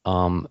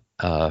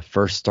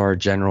star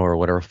general or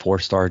whatever,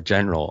 4-star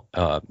general,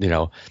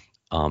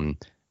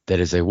 that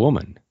is a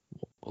woman.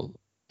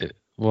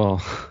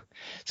 Well,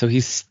 so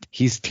he's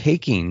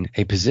taking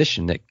a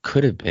position that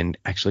could have been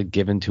actually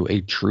given to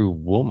a true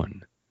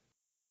woman.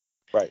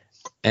 Right.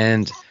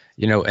 And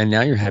and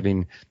now you're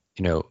having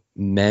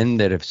men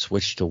that have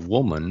switched to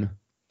woman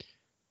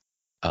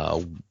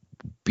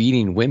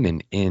beating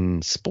women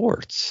in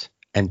sports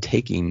and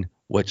taking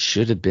what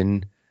should have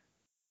been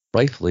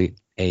rightfully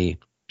a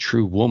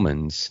true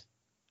woman's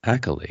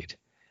accolade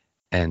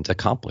and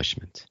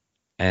accomplishment.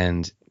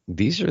 And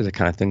these are the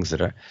kind of things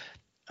that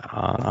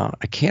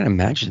I can't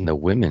imagine the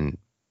women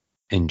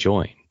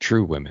enjoying.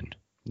 True women,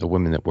 the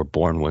women that were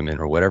born women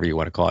or whatever you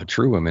want to call it,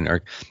 true women,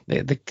 are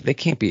they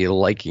can't be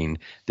liking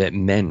that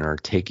men are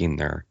taking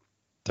their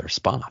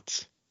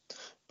spots.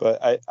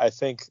 But I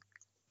think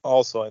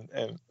also,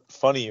 and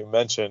funny you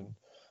mentioned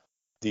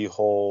the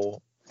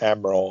whole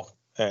Admiral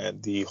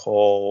and the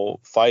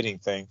whole fighting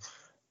thing.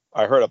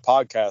 I heard a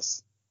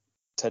podcast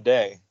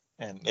today,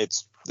 and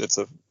it's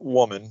a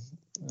woman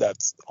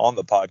that's on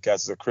the podcast,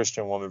 is a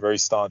Christian woman, very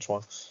staunch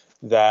one,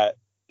 that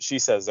she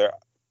says there,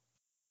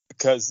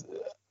 because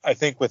I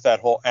think with that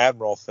whole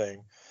Admiral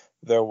thing,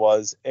 there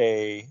was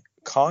a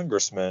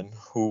congressman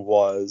who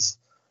was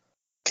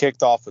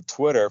kicked off of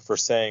Twitter for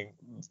saying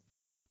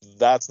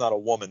that's not a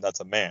woman, that's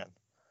a man.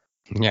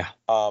 Yeah.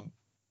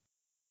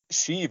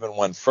 she even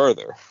went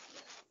further.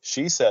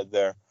 She said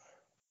there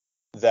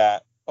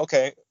that,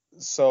 okay,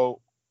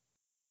 so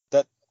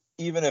that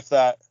even if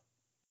that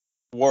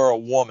were a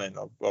woman,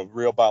 a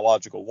real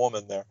biological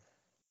woman there,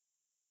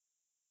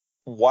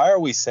 why are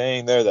we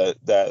saying there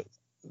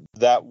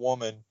that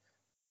woman,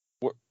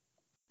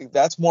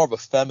 that's more of a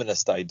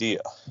feminist idea,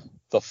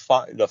 the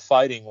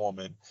fighting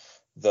woman,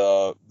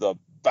 the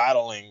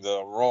battling,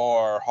 the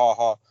roar, ha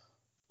ha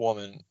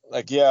woman.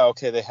 Like, yeah,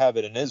 okay, they have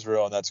it in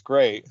Israel and that's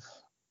great,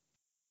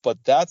 but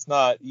that's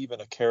not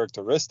even a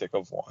characteristic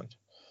of one.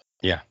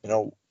 Yeah.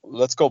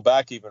 Let's go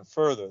back even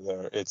further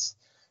there. It's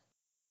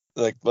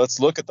like, let's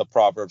look at the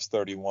Proverbs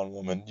 31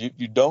 woman.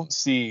 You don't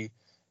see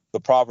the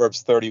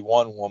Proverbs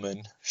 31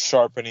 woman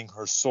sharpening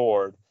her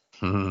sword,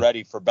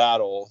 ready for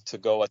battle to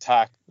go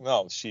attack.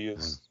 No, she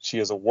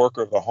is a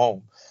worker of the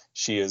home.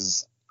 She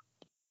is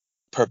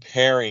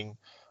preparing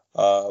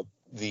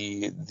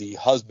the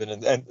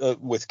husband and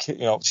with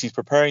she's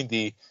preparing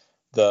the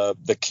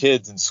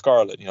kids in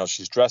scarlet.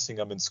 She's dressing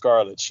them in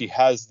scarlet. She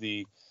has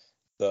the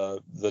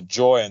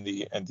joy and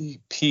the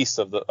peace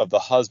of the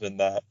husband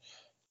that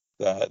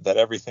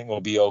everything will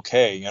be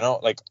okay.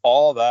 Like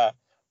all that.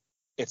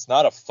 It's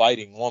not a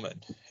fighting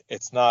woman.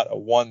 It's not a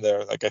one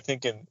there. Like I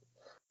think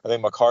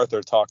John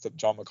MacArthur talked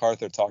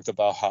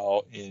about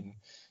how in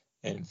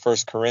 1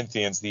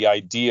 Corinthians the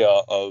idea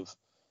of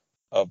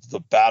the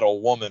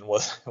battle woman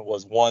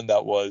was one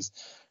that was,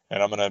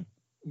 and I'm gonna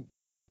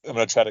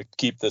try to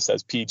keep this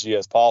as PG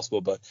as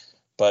possible,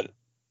 but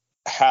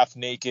half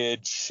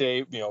naked,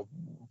 shaved,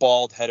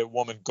 bald headed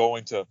woman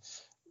going to,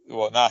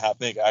 well, not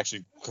half naked,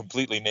 actually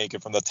completely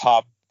naked from the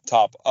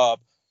top up,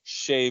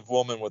 shaved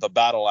woman with a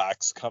battle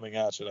axe coming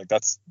at you. Like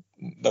that's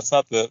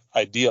not the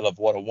ideal of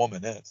what a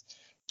woman is.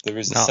 There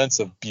is a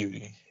sense of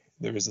beauty.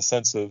 There is a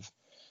sense of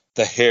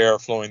the hair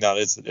flowing down.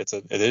 It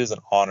is an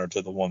honor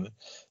to the woman.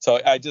 So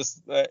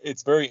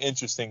it's very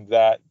interesting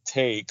that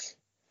take.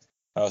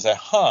 I was like,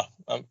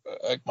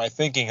 my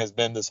thinking has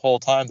been this whole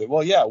time that,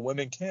 well, yeah,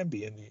 women can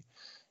be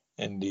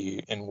in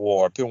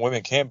war.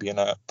 Women can be in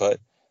that, but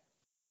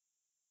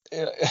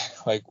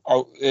like,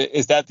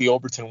 is that the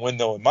Overton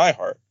window in my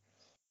heart,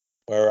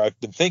 where I've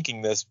been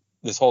thinking this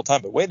whole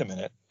time? But wait a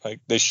minute,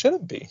 like they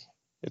shouldn't be.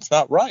 It's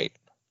not right.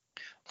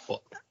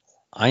 Well,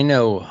 I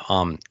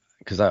know,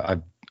 because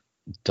I've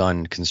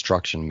done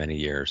construction many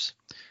years.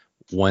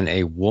 When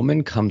a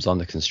woman comes on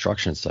the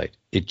construction site,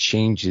 it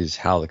changes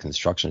how the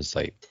construction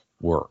site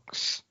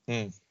works.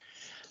 And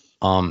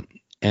I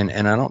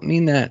don't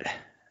mean that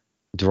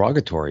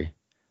derogatory.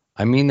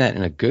 I mean that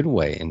in a good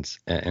way.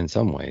 In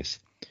some ways,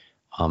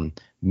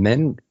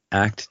 men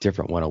act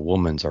different when a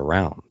woman's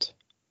around.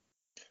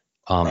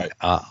 Right.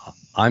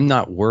 I'm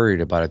not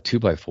worried about a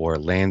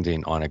 2x4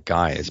 landing on a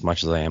guy as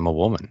much as I am a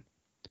woman.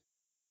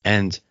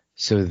 And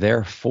so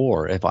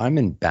therefore, if I'm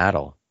in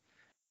battle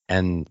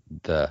and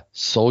the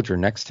soldier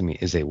next to me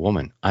is a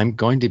woman, I'm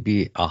going to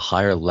be a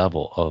higher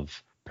level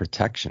of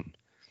protection.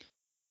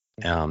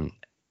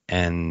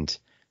 And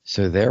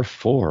so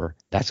therefore,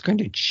 that's going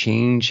to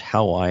change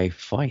how I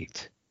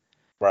fight.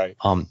 Right.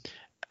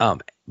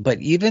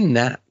 But even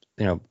that,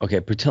 okay,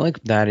 pretend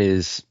like that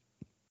is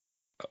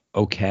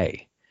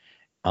okay.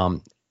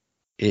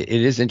 It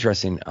is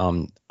interesting.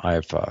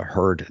 I've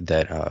heard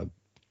that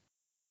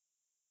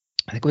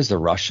I think it was the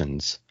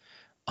Russians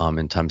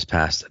in times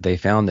past, they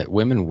found that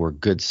women were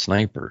good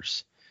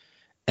snipers.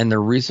 And the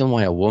reason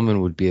why a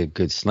woman would be a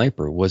good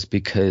sniper was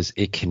because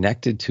it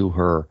connected to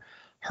her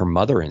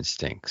mother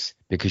instincts,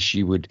 because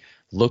she would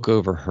look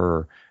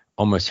over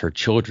almost her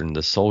children,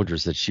 the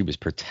soldiers that she was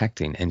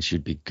protecting, and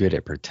she'd be good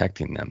at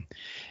protecting them.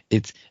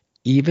 It's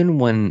even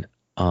when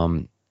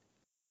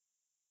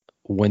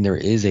there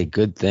is a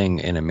good thing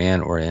in a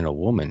man or in a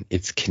woman,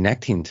 it's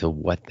connecting to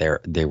what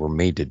they were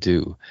made to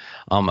do.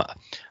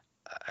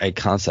 A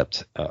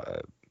concept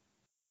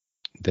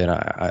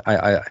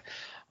that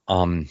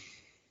I'm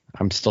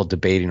still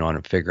debating on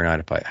and figuring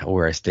out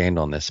where I stand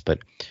on this, but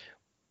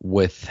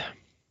with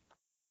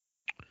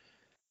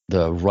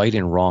the right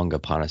and wrong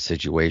upon a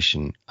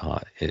situation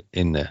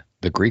in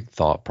the Greek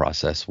thought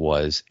process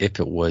was, if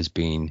it was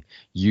being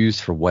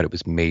used for what it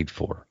was made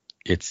for,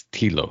 it's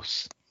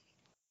telos,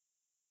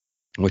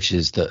 which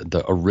is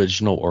the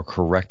original or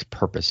correct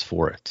purpose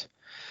for it.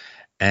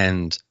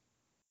 And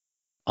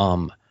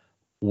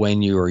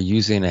when you are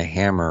using a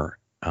hammer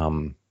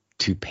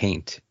to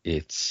paint,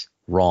 it's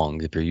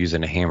wrong. If you're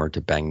using a hammer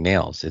to bang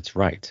nails, it's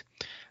right.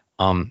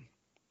 And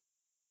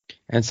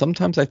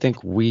sometimes I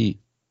think we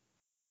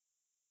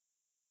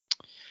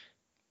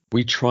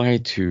try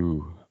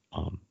to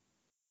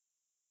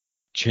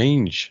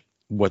change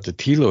what the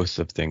telos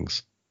of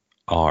things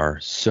are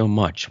so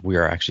much, we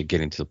are actually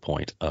getting to the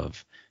point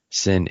of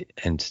sin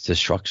and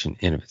destruction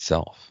in of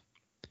itself.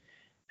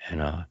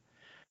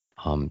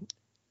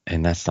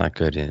 And that's not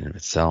good in of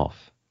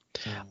itself.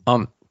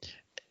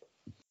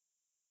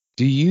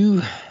 Do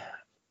you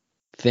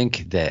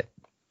think that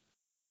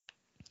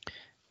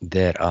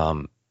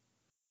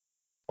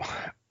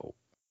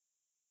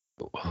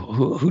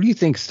who do you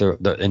think's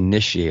the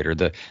initiator,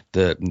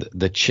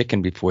 the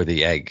chicken before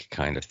the egg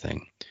kind of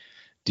thing?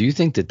 Do you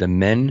think that the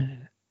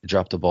men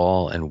dropped the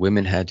ball and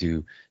women had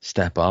to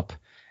step up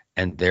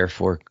and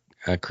therefore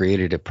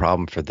created a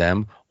problem for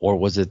them? Or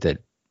was it that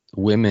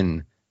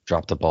women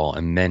dropped the ball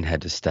and men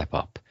had to step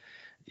up?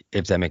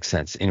 If that makes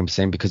sense. You know what I'm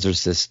saying? Because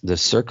there's the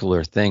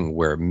circular thing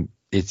where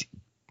it's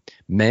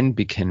men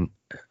become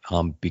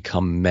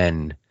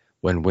men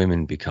when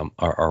women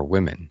are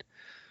women,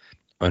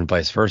 and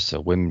vice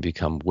versa. Women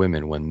become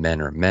women when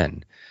men are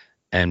men.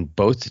 And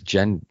both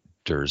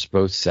genders,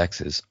 both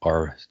sexes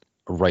are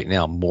right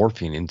now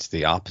morphing into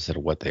the opposite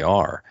of what they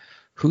are.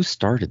 Who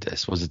started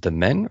this? Was it the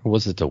men or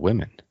was it the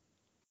women?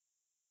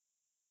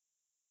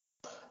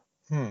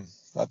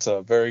 That's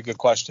a very good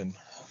question.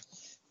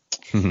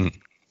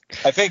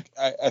 I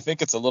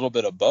think it's a little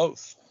bit of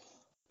both.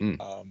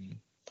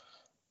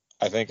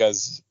 I think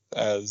as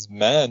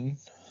men,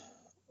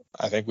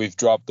 I think we've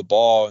dropped the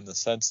ball in the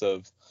sense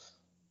of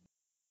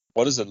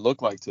what does it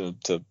look like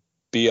to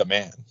be a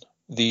man?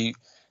 The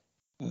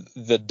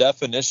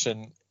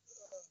definition.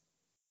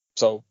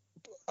 So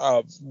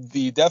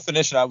the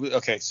definition.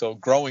 So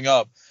growing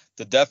up,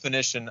 the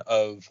definition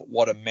of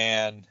what a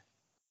man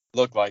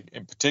looked like,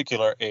 in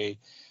particular, a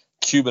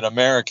Cuban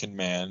American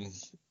man,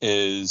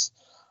 is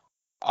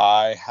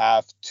I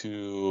have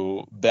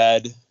to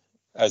bed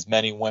as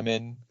many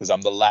women because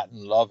I'm the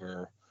Latin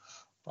lover.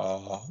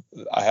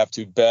 I have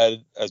to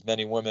bed as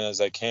many women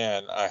as I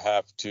can. I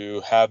have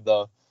to have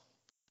the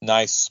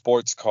nice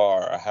sports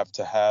car. I have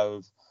to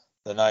have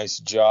the nice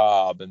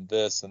job and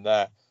this and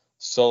that,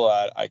 so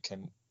that I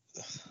can.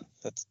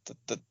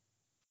 That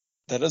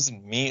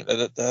doesn't mean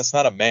that's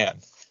not a man.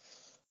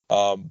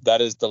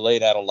 That is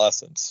delayed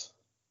adolescence,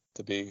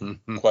 to be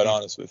quite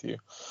honest with you.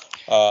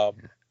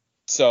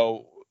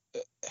 So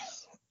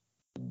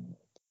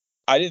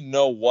I didn't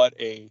know what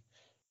a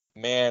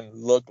man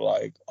looked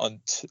like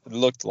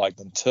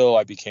until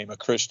I became a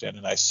Christian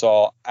and I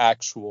saw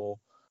actual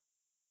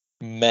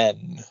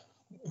men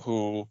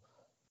who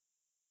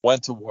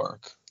went to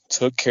work,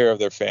 took care of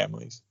their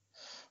families,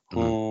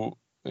 who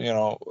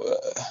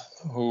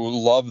who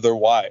loved their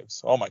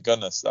wives. Oh my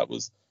goodness, that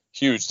was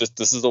huge.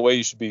 This is the way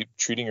you should be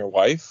treating your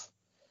wife,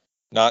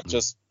 not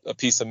just a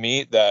piece of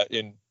meat that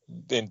in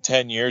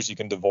 10 years you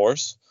can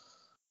divorce.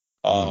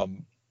 Like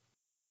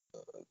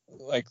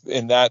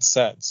in that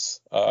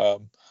sense.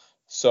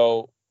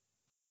 So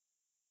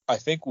I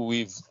think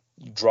we've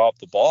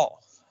dropped the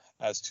ball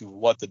as to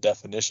what the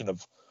definition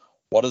of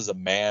what does a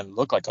man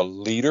look like. A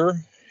leader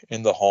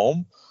in the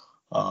home,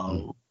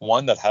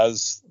 one that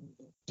has,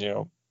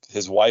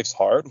 his wife's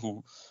heart,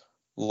 who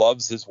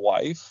loves his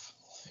wife,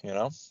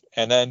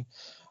 and then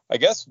I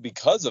guess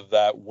because of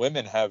that,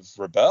 women have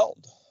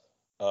rebelled,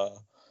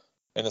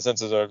 in the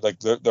sense of like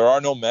there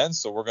are no men,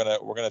 so we're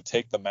gonna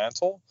take the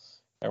mantle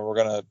and we're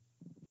gonna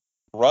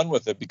run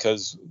with it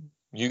because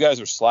you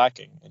guys are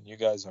slacking and you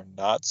guys are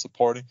not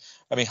supporting.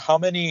 I mean, how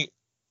many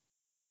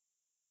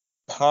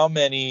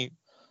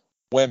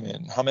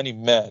women, how many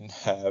men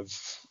have,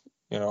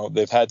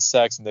 they've had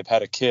sex and they've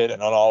had a kid,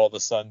 and then all of a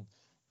sudden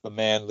the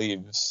man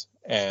leaves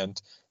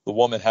and the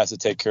woman has to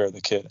take care of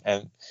the kid,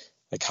 and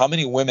like how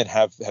many women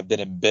have been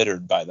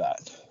embittered by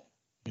that?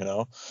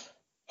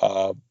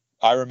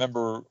 I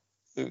remember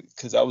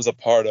because I was a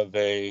part of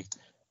I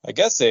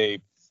guess you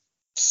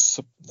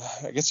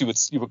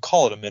would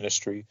call it a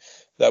ministry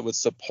that would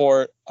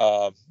support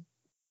like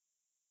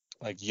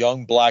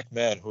young black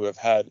men who have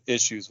had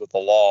issues with the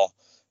law,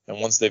 and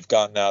once they've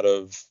gotten out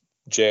of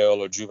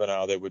jail or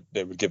juvenile, they would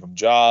give them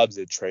jobs.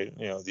 They'd trade,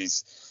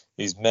 these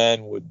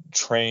men would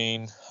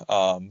train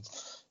them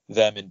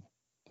in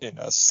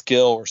a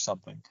skill or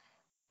something.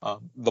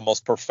 The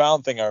most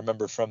profound thing I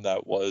remember from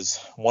that was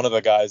one of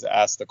the guys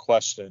asked a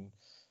question,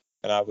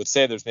 and I would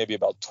say there's maybe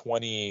about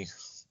 20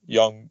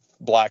 young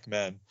black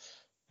men,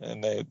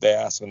 and they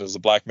asked him, and there was a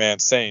black man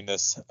saying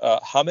this,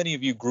 how many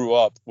of you grew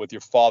up with your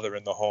father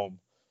in the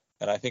home?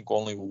 And I think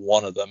only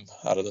one of them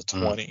out of the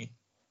 20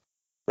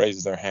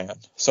 raised their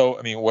hand. So,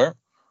 I mean, where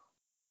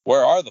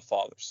are the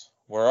fathers?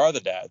 Where are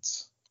the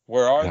dads?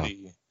 Where are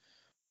the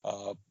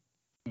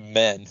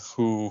men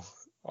who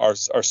are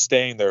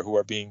staying there, who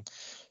are being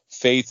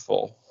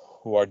faithful,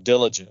 who are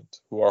diligent,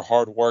 who are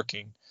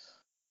hardworking?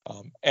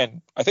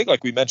 And I think,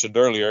 like we mentioned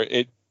earlier,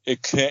 it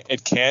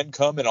can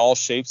come in all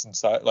shapes and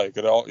sizes. Like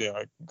it all, you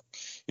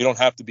don't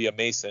have to be a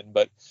Mason,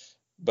 but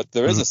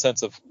there is a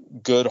sense of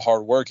good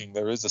hardworking.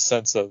 There is a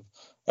sense of,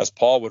 as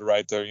Paul would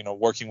write there,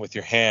 working with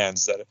your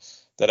hands.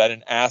 That I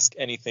didn't ask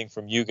anything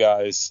from you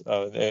guys.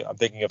 I'm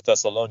thinking of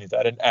Thessalonians.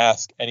 I didn't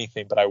ask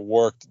anything, but I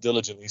worked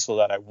diligently so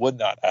that I would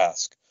not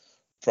ask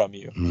from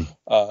you.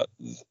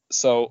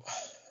 So,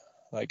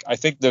 like, I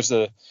think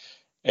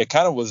it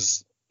kind of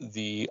was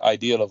the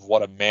ideal of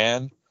what a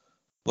man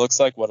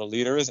looks like, what a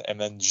leader is, and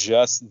then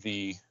just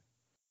the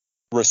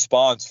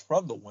response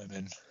from the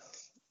women.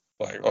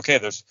 Like, okay,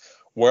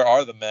 where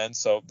are the men?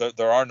 So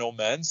there are no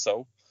men.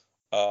 So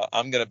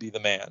I'm gonna be the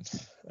man,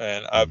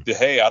 and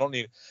hey, I don't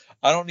need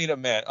a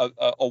man.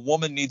 A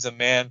woman needs a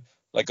man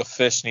like a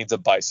fish needs a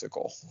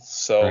bicycle.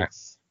 So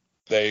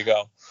There you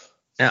go.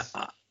 Yeah,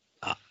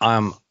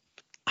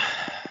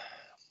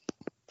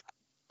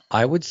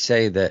 I would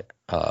say that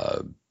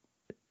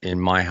in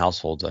my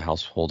household, the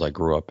household I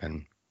grew up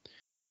in,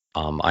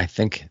 I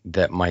think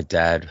that my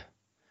dad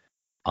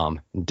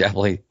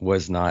definitely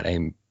was not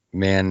a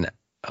man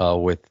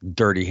with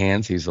dirty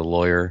hands. He's a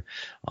lawyer,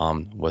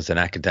 was an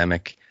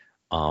academic,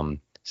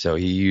 so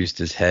he used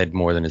his head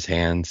more than his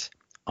hands.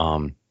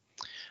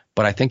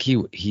 But I think he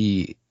was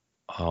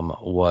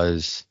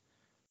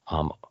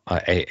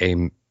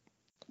a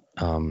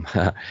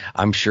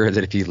I'm sure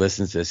that if he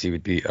listens to this, he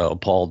would be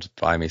appalled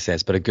by me saying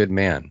this, but a good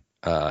man.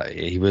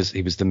 He was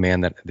the man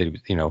that he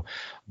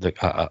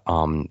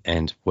was,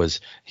 and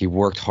he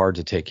worked hard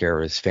to take care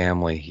of his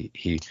family.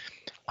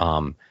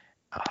 Um,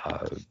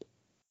 uh,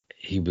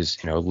 he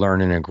was,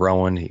 learning and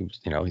growing. He was,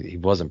 he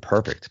wasn't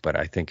perfect, but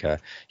I think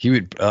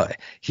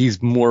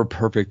he's more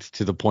perfect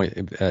to the point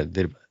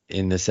that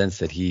in the sense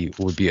that he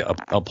would be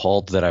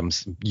appalled that I'm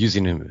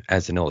using him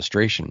as an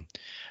illustration.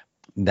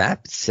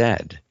 That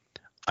said,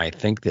 I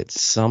think that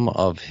some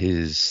of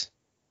his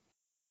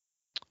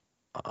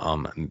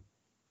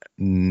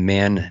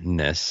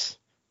manness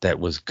that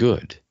was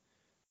good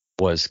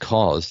was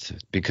caused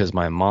because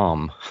my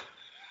mom,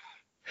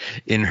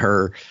 in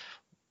her,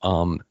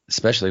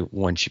 especially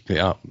when she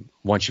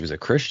was a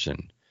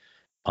Christian,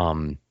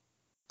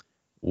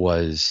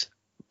 was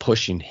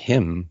pushing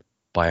him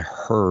by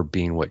her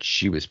being what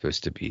she was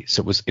supposed to be.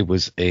 So it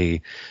was a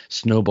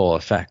snowball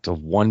effect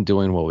of one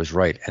doing what was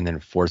right and then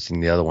forcing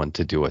the other one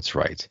to do what's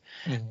right.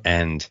 Mm-hmm.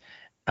 And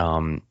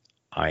I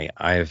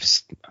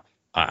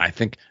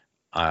think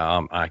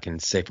I can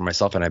say for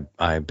myself, and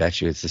I bet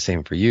you it's the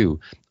same for you.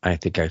 I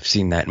think I've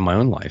seen that in my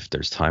own life.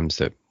 There's times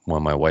that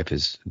when my wife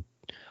is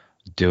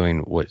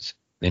doing what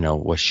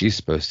she's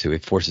supposed to,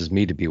 it forces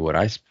me to be what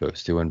I'm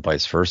supposed to, and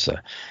vice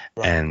versa.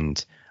 Right.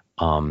 And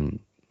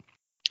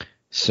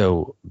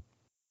so,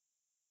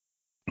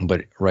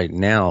 but right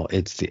now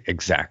it's the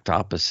exact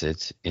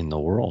opposite in the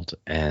world,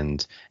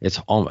 and it's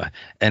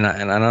and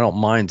I don't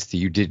mind that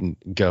you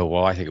didn't go,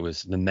 well, I think it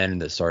was the men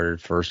that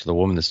started first or the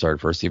woman that started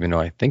first, even though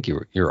I think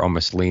you're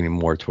almost leaning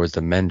more towards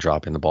the men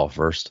dropping the ball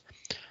first.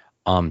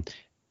 You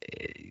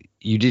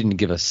didn't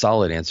give a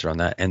solid answer on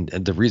that, and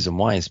the reason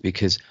why is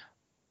because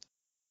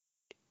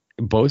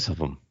both of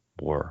them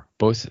were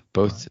both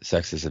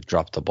sexes have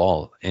dropped the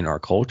ball in our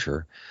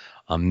culture.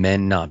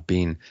 Men not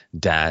being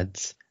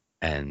dads,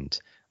 and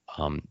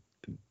then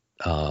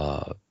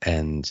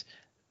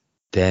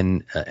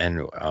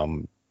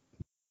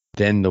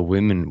the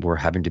women were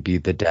having to be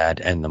the dad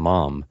and the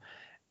mom,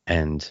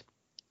 and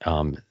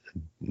the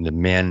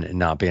man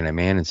not being a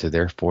man, and so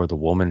therefore the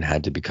woman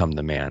had to become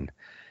the man.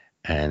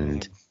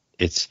 And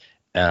it's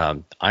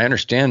I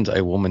understand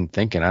a woman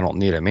thinking I don't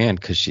need a man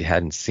because she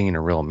hadn't seen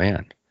a real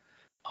man.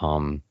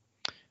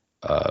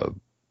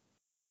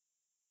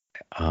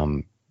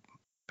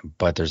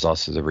 But there's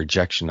also the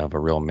rejection of a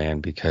real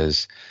man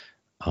because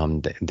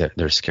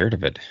they're scared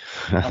of it.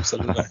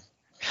 Absolutely.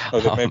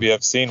 Or they maybe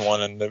have seen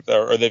one,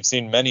 or they've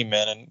seen many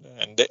men,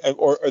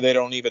 or they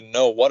don't even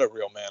know what a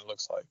real man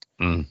looks like.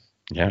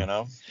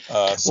 Yeah.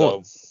 So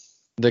well,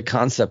 the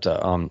concept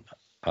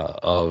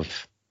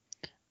of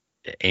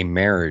a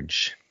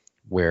marriage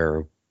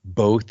where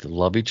both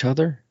love each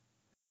other,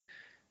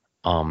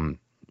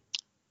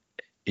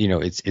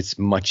 it's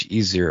much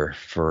easier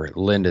for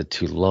Linda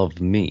to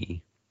love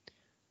me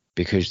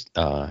because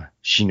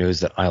she knows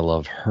that I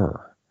love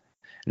her.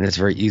 And it's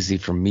very easy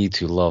for me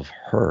to love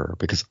her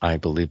because I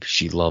believe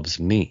she loves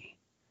me.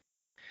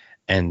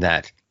 And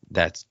that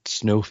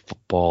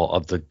snowball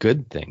of the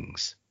good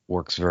things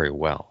works very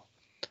well.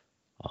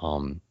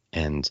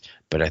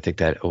 But I think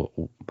that a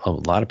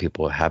lot of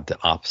people have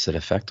the opposite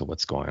effect of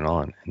what's going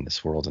on in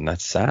this world, and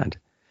that's sad.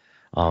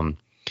 And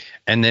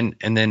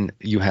then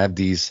you have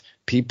these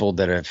people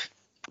that have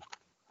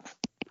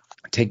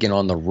taken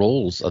on the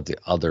roles of the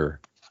other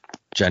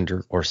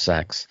gender or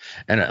sex,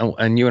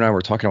 and you and I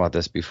were talking about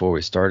this before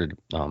we started,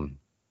 or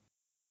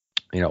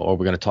we're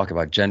going to talk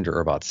about gender or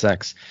about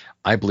sex.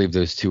 I believe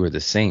those two are the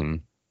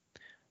same.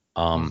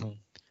 The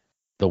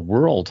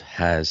world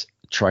has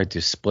tried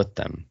to split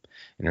them.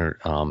 A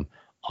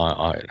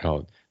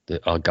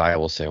guy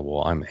will say,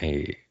 well,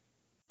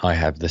 I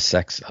have the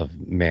sex of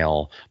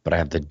male, but I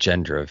have the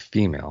gender of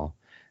female.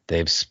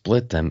 They've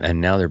split them,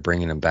 and now they're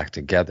bringing them back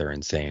together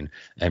and saying,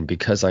 and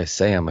because I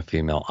say I'm a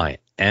female, I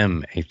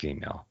am a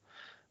female.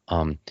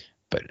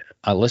 But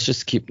let's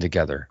just keep them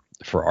together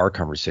for our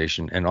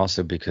conversation, and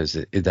also because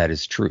that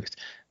is truth.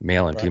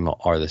 Male and female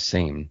are the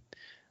same.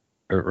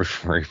 Or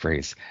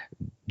rephrase,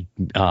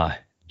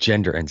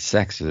 gender and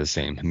sex are the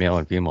same. Male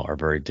and female are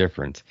very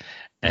different,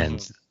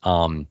 and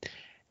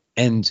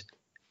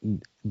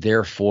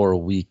therefore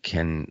we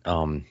can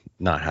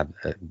not have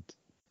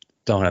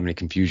don't have any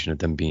confusion of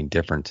them being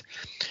different.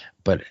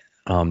 But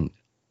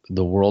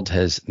the world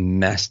has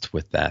messed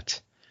with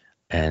that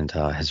and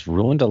has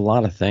ruined a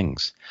lot of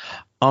things.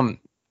 And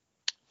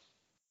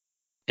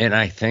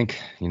I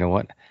think, you know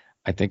what?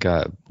 I think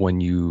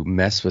when you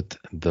mess with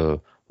the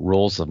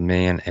roles of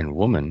man and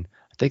woman,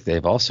 I think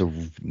they've also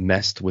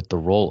messed with the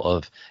role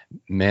of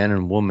man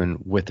and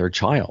woman with their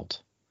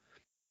child.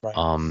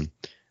 Right.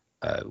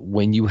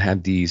 when you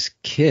have these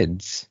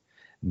kids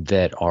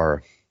that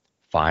are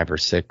 5 or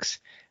 6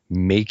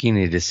 making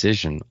a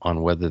decision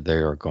on whether they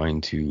are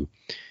going to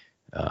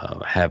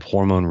have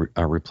hormone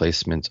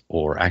replacements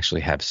or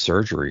actually have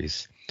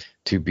surgeries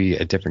to be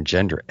a different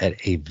gender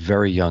at a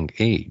very young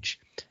age,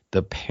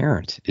 the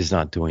parent is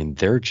not doing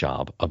their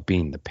job of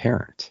being the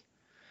parent,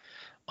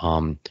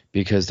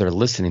 because they're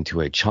listening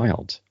to a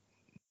child.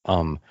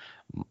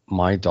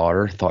 My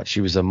daughter thought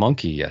she was a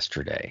monkey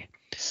yesterday.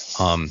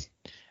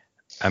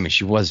 I mean,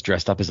 she was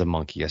dressed up as a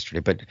monkey yesterday,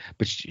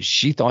 but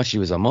she thought she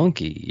was a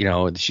monkey.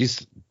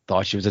 She's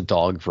thought she was a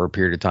dog for a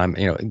period of time.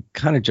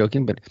 Kind of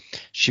joking, but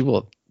she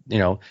will.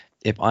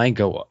 If I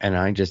go and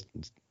I just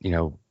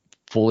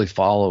fully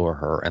follow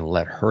her and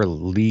let her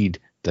lead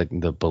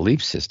the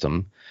belief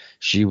system,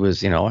 she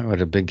was, I would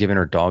have been giving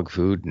her dog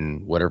food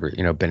and whatever,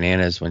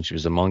 bananas when she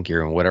was a monkey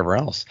or whatever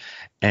else.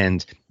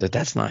 And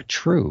that's not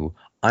true.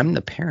 I'm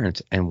the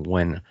parent. And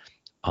when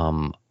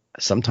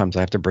sometimes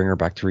I have to bring her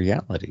back to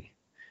reality,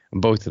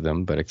 both of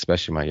them, but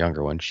especially my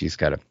younger one, she's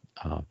got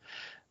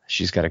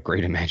a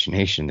great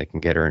imagination that can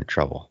get her in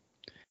trouble.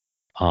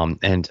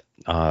 And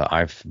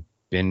I've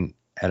been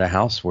at a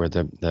house where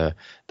the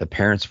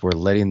parents were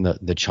letting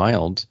the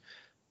child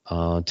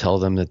tell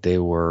them that they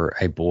were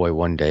a boy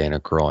one day and a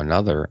girl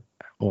another.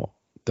 Well,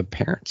 the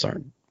parents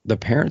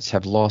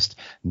have lost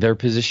their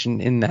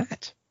position in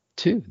that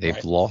too. They've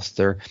Right. lost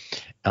their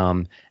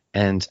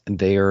and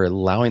they are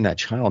allowing that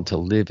child to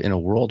live in a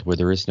world where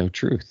there is no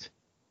truth.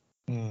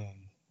 Mm.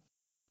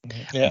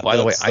 Yeah, By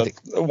the way, I think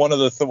one of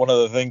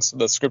the things,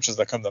 the scriptures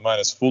that come to mind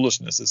is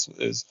foolishness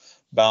is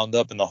bound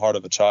up in the heart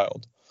of a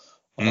child.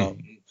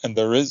 And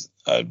there is,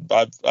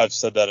 I've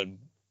said that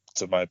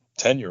to my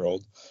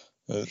 10-year-old,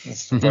 where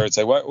it's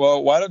like,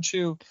 why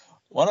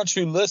don't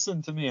you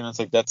listen to me? And it's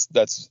like,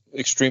 that's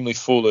extremely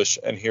foolish,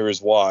 and here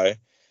is why,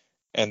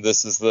 and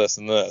this is this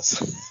and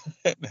this.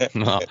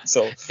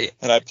 So,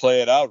 and I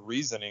play it out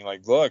reasoning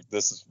like, look,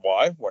 this is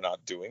why we're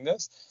not doing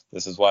this.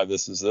 This is why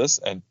this is this.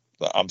 And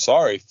I'm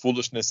sorry,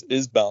 foolishness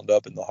is bound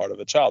up in the heart of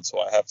a child. So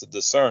I have to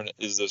discern,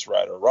 is this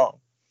right or wrong?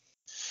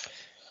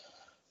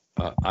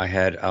 I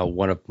had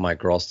one of my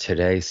girls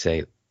today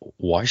say,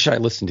 why should I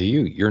listen to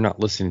you? You're not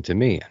listening to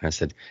me. And I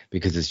said,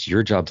 because it's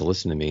your job to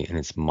listen to me, and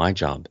it's my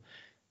job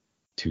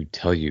to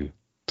tell you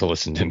to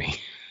listen to me.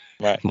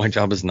 Right. My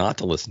job is not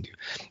to listen to you.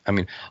 I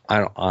mean,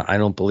 I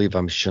don't believe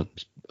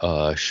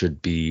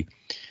should be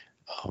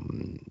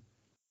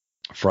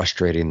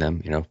frustrating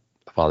them.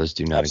 Fathers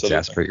do not Absolutely.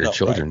 exasperate your No,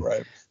 children.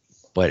 Right.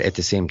 But at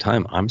the same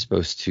time, I'm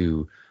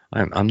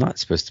not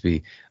supposed to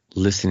be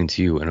listening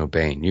to you and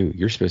obeying you.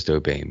 You're supposed to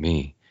obey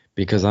me,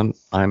 because I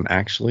am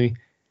actually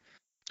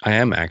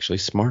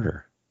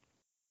smarter.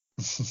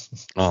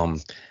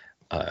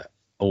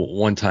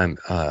 One time,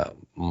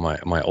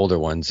 my older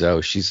one,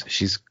 Zoe,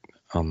 she's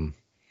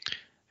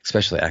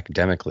especially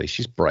academically,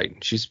 she's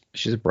bright. She's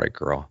a bright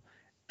girl.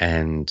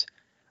 And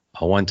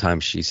one time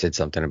she said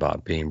something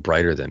about being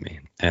brighter than me.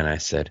 And I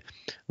said,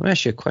 let me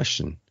ask you a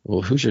question.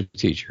 Well, who's your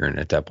teacher? And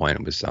at that point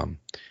it was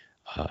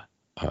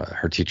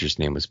her teacher's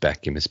name was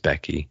Becky, Miss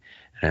Becky.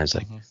 And I was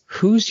like,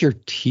 who's your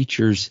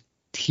teacher's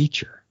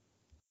teacher?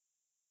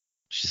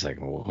 She's like,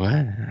 what?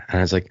 And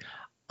I was like,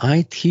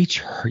 I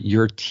teach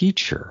your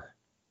teacher.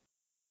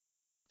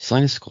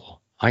 Sunday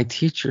school. I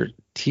teach your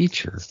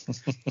teacher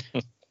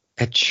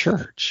at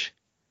church.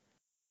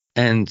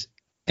 And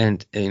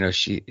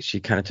she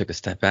kind of took a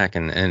step back,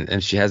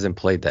 and she hasn't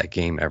played that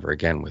game ever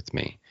again with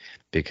me,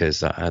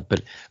 because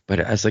but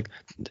I was like,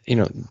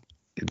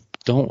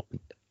 don't,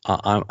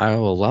 I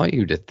will allow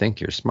you to think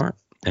you're smart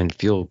and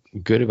feel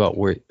good about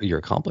your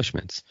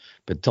accomplishments,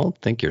 but don't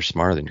think you're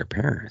smarter than your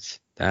parents.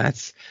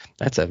 That's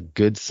a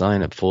good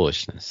sign of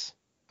foolishness.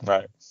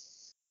 Right.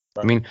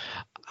 I mean,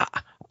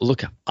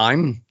 look,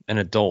 I'm an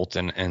adult,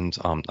 and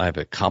I've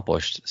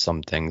accomplished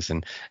some things,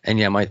 and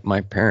yeah,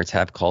 my parents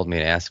have called me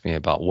to ask me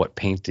about what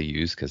paint to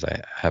use, because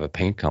I have a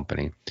paint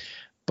company,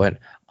 but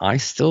I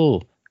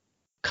still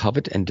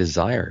covet and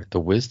desire the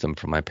wisdom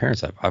from my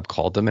parents. I've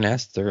called them and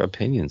asked their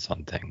opinions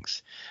on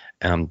things,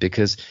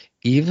 because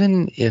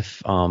even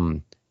if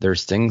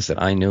there's things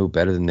that I know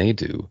better than they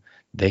do,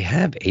 they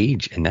have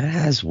age, and that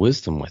has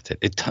wisdom with it.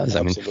 It does.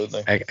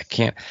 Absolutely. I mean, I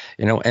can't,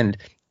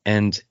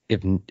 and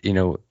if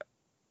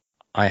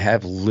I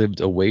have lived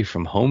away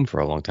from home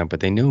for a long time, but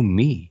they know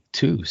me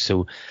too.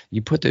 So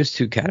you put those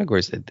two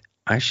categories,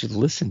 I should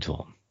listen to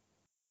them.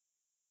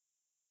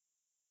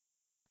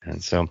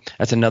 And so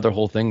that's another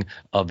whole thing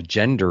of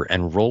gender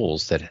and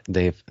roles that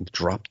they've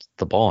dropped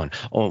the ball on.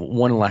 Oh,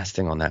 one last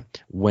thing on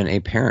that. When a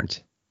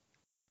parent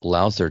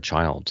allows their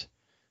child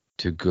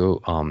to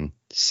go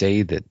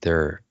say that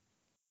they're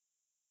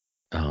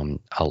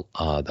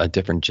a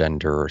different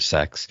gender or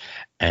sex,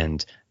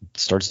 and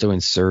starts doing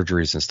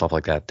surgeries and stuff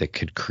like that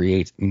could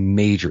create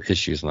major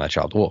issues on that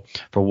child. Well,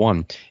 for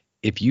one,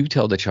 if you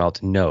tell the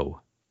child,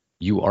 no,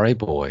 you are a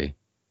boy,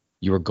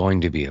 you are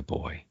going to be a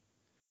boy,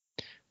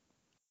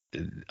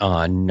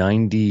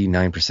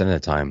 99% of the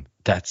time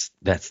that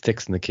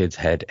sticks in the kid's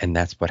head, and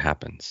that's what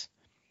happens.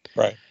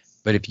 Right.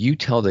 But if you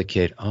tell the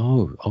kid,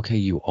 oh, okay,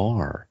 you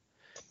are,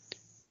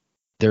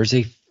 there's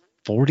a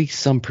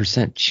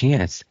 40%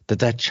 chance that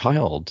that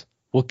child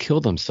will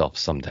kill themselves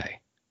someday.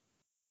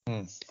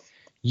 Hmm.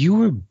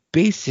 You are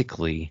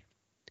basically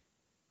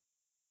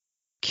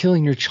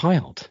killing your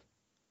child.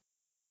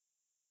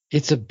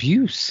 It's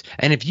abuse.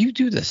 And if you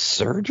do the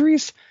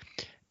surgeries,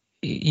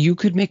 you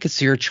could make it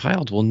so your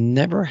child will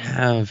never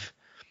have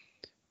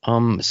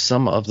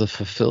some of the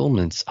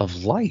fulfillments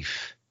of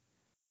life,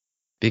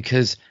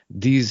 because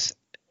these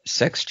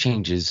sex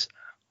changes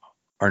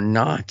are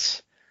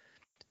not,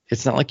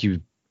 it's not like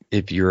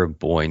if you're a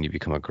boy and you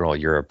become a girl,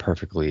 you're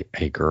perfectly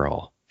a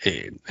girl,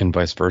 and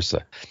vice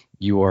versa.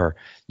 You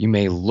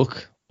may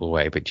look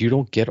away, but you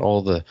don't get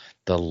all the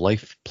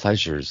life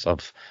pleasures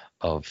of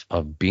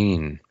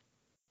being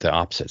the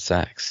opposite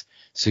sex.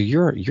 So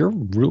you're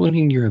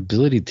ruining your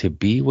ability to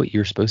be what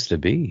you're supposed to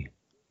be.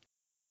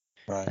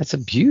 Right. That's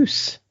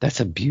abuse.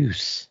 That's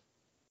abuse.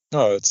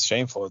 No, it's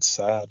shameful. It's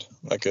sad.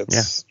 Like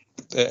Yeah.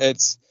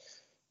 it's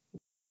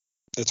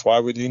why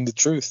we need the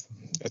truth.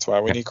 It's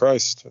why we need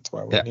Christ. It's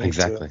why we Yeah, need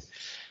exactly.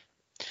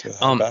 to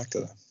head back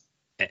to that.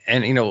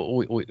 And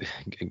you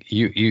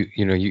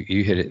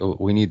hit it.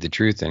 We need the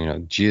truth,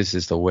 and Jesus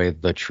is the way,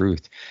 the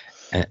truth,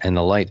 and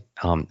the light.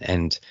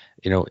 And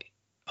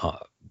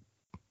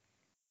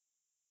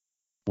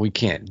we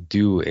can't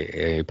do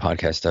a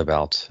podcast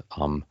about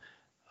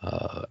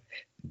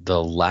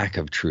the lack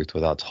of truth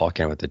without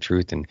talking about the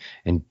truth. And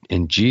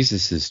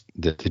Jesus is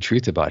the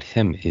truth about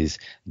him is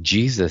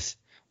Jesus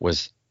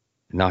was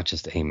not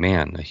just a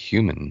man, a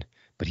human,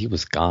 but he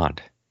was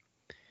God.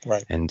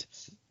 Right. And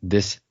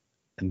this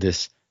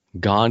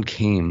God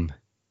came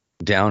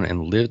down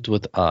and lived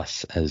with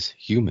us as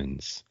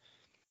humans,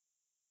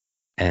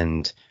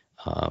 and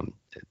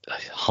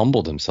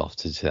humbled himself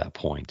to that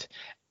point.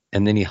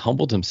 And then he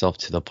humbled himself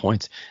to the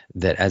point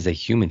that as a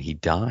human, he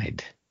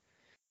died.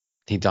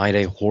 He died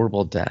a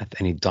horrible death,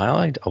 and he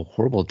died a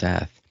horrible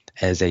death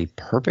as a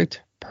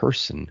perfect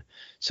person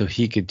so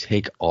he could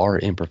take our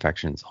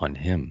imperfections on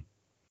him,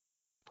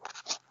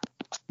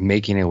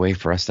 making a way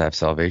for us to have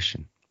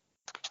salvation.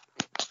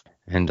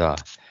 And the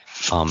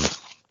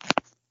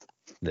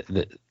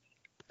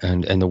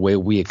way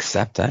we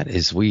accept that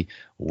is we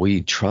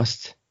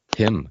trust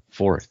him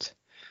for it.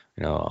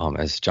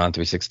 As John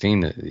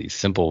 3:16, the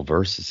simple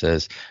verse, it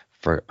says,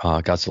 for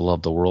God so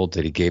loved the world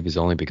that he gave his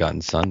only begotten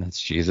son, that's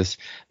Jesus,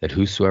 that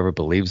whosoever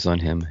believes on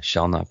him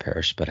shall not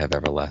perish but have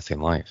everlasting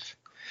life.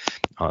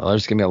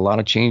 There's going to be a lot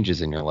of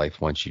changes in your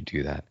life once you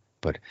do that.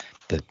 But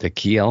the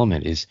key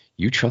element is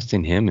you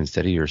trusting him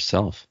instead of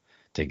yourself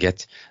to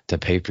get to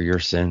pay for your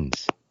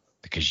sins,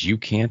 because you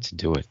can't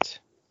do it.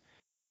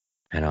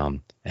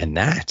 And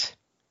that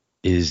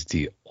is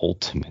the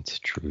ultimate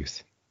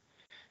truth.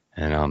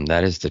 And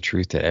that is the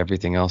truth that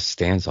everything else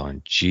stands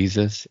on.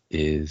 Jesus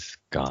is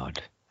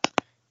God.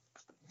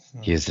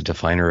 He is the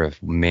definer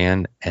of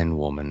man and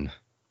woman,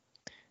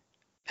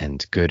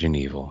 and good and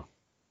evil.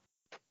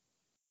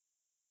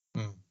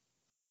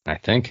 I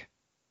think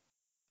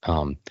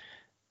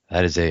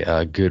that is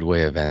a good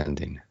way of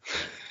ending.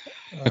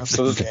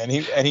 Absolutely. And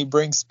he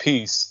brings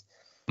peace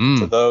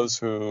to those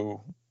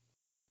who,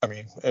 I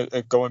mean,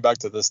 going back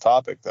to this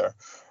topic there,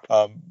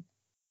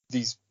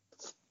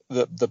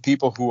 the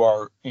people who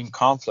are in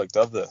conflict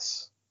of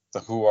this,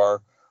 I'm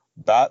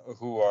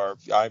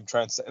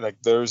trying to say,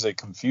 like, there's a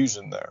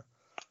confusion there.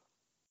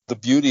 The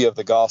beauty of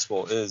the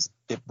gospel is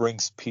it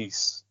brings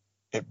peace.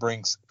 It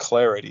brings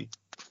clarity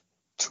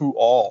to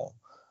all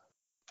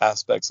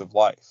aspects of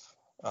life.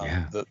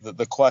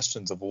 The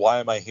questions of why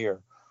am I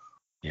here?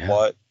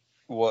 Yeah.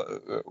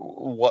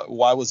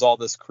 Why was all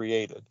this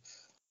created?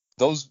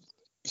 Those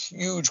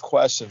huge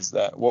questions,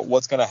 that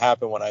what's going to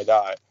happen when I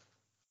die?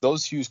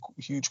 Those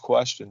huge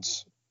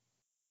questions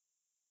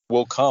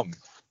will come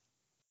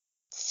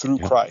through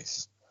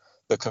Christ.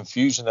 The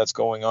confusion that's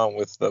going on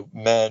with the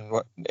men,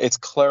 it's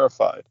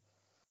clarified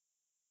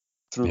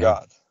through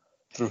God,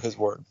 through his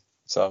word.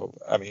 So,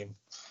 I mean,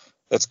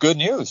 it's good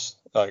news,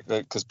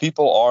 because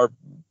people are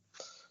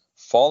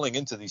falling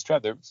into these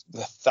traps.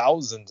 The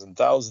thousands and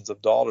thousands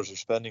of dollars are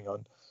spending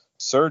on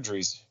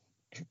surgeries.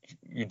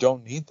 You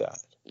don't need that.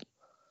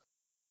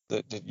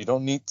 You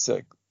don't need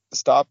to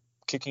stop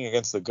kicking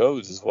against the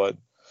goads, is what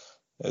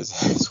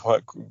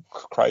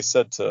Christ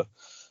said to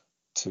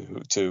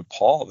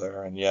Paul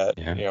there, and yet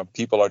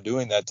people are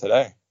doing that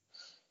today.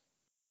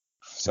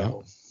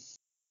 So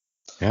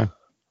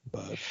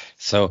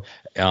So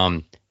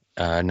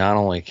not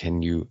only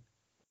can you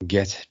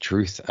get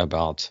truth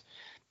about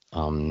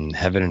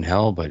heaven and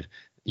hell, but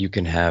you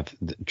can have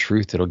the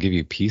truth that'll give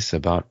you peace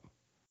about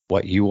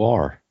what you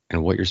are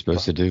and what you're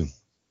supposed to do.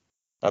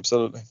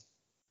 Absolutely.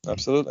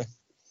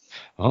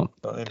 Well,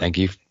 thank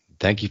you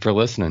for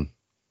listening.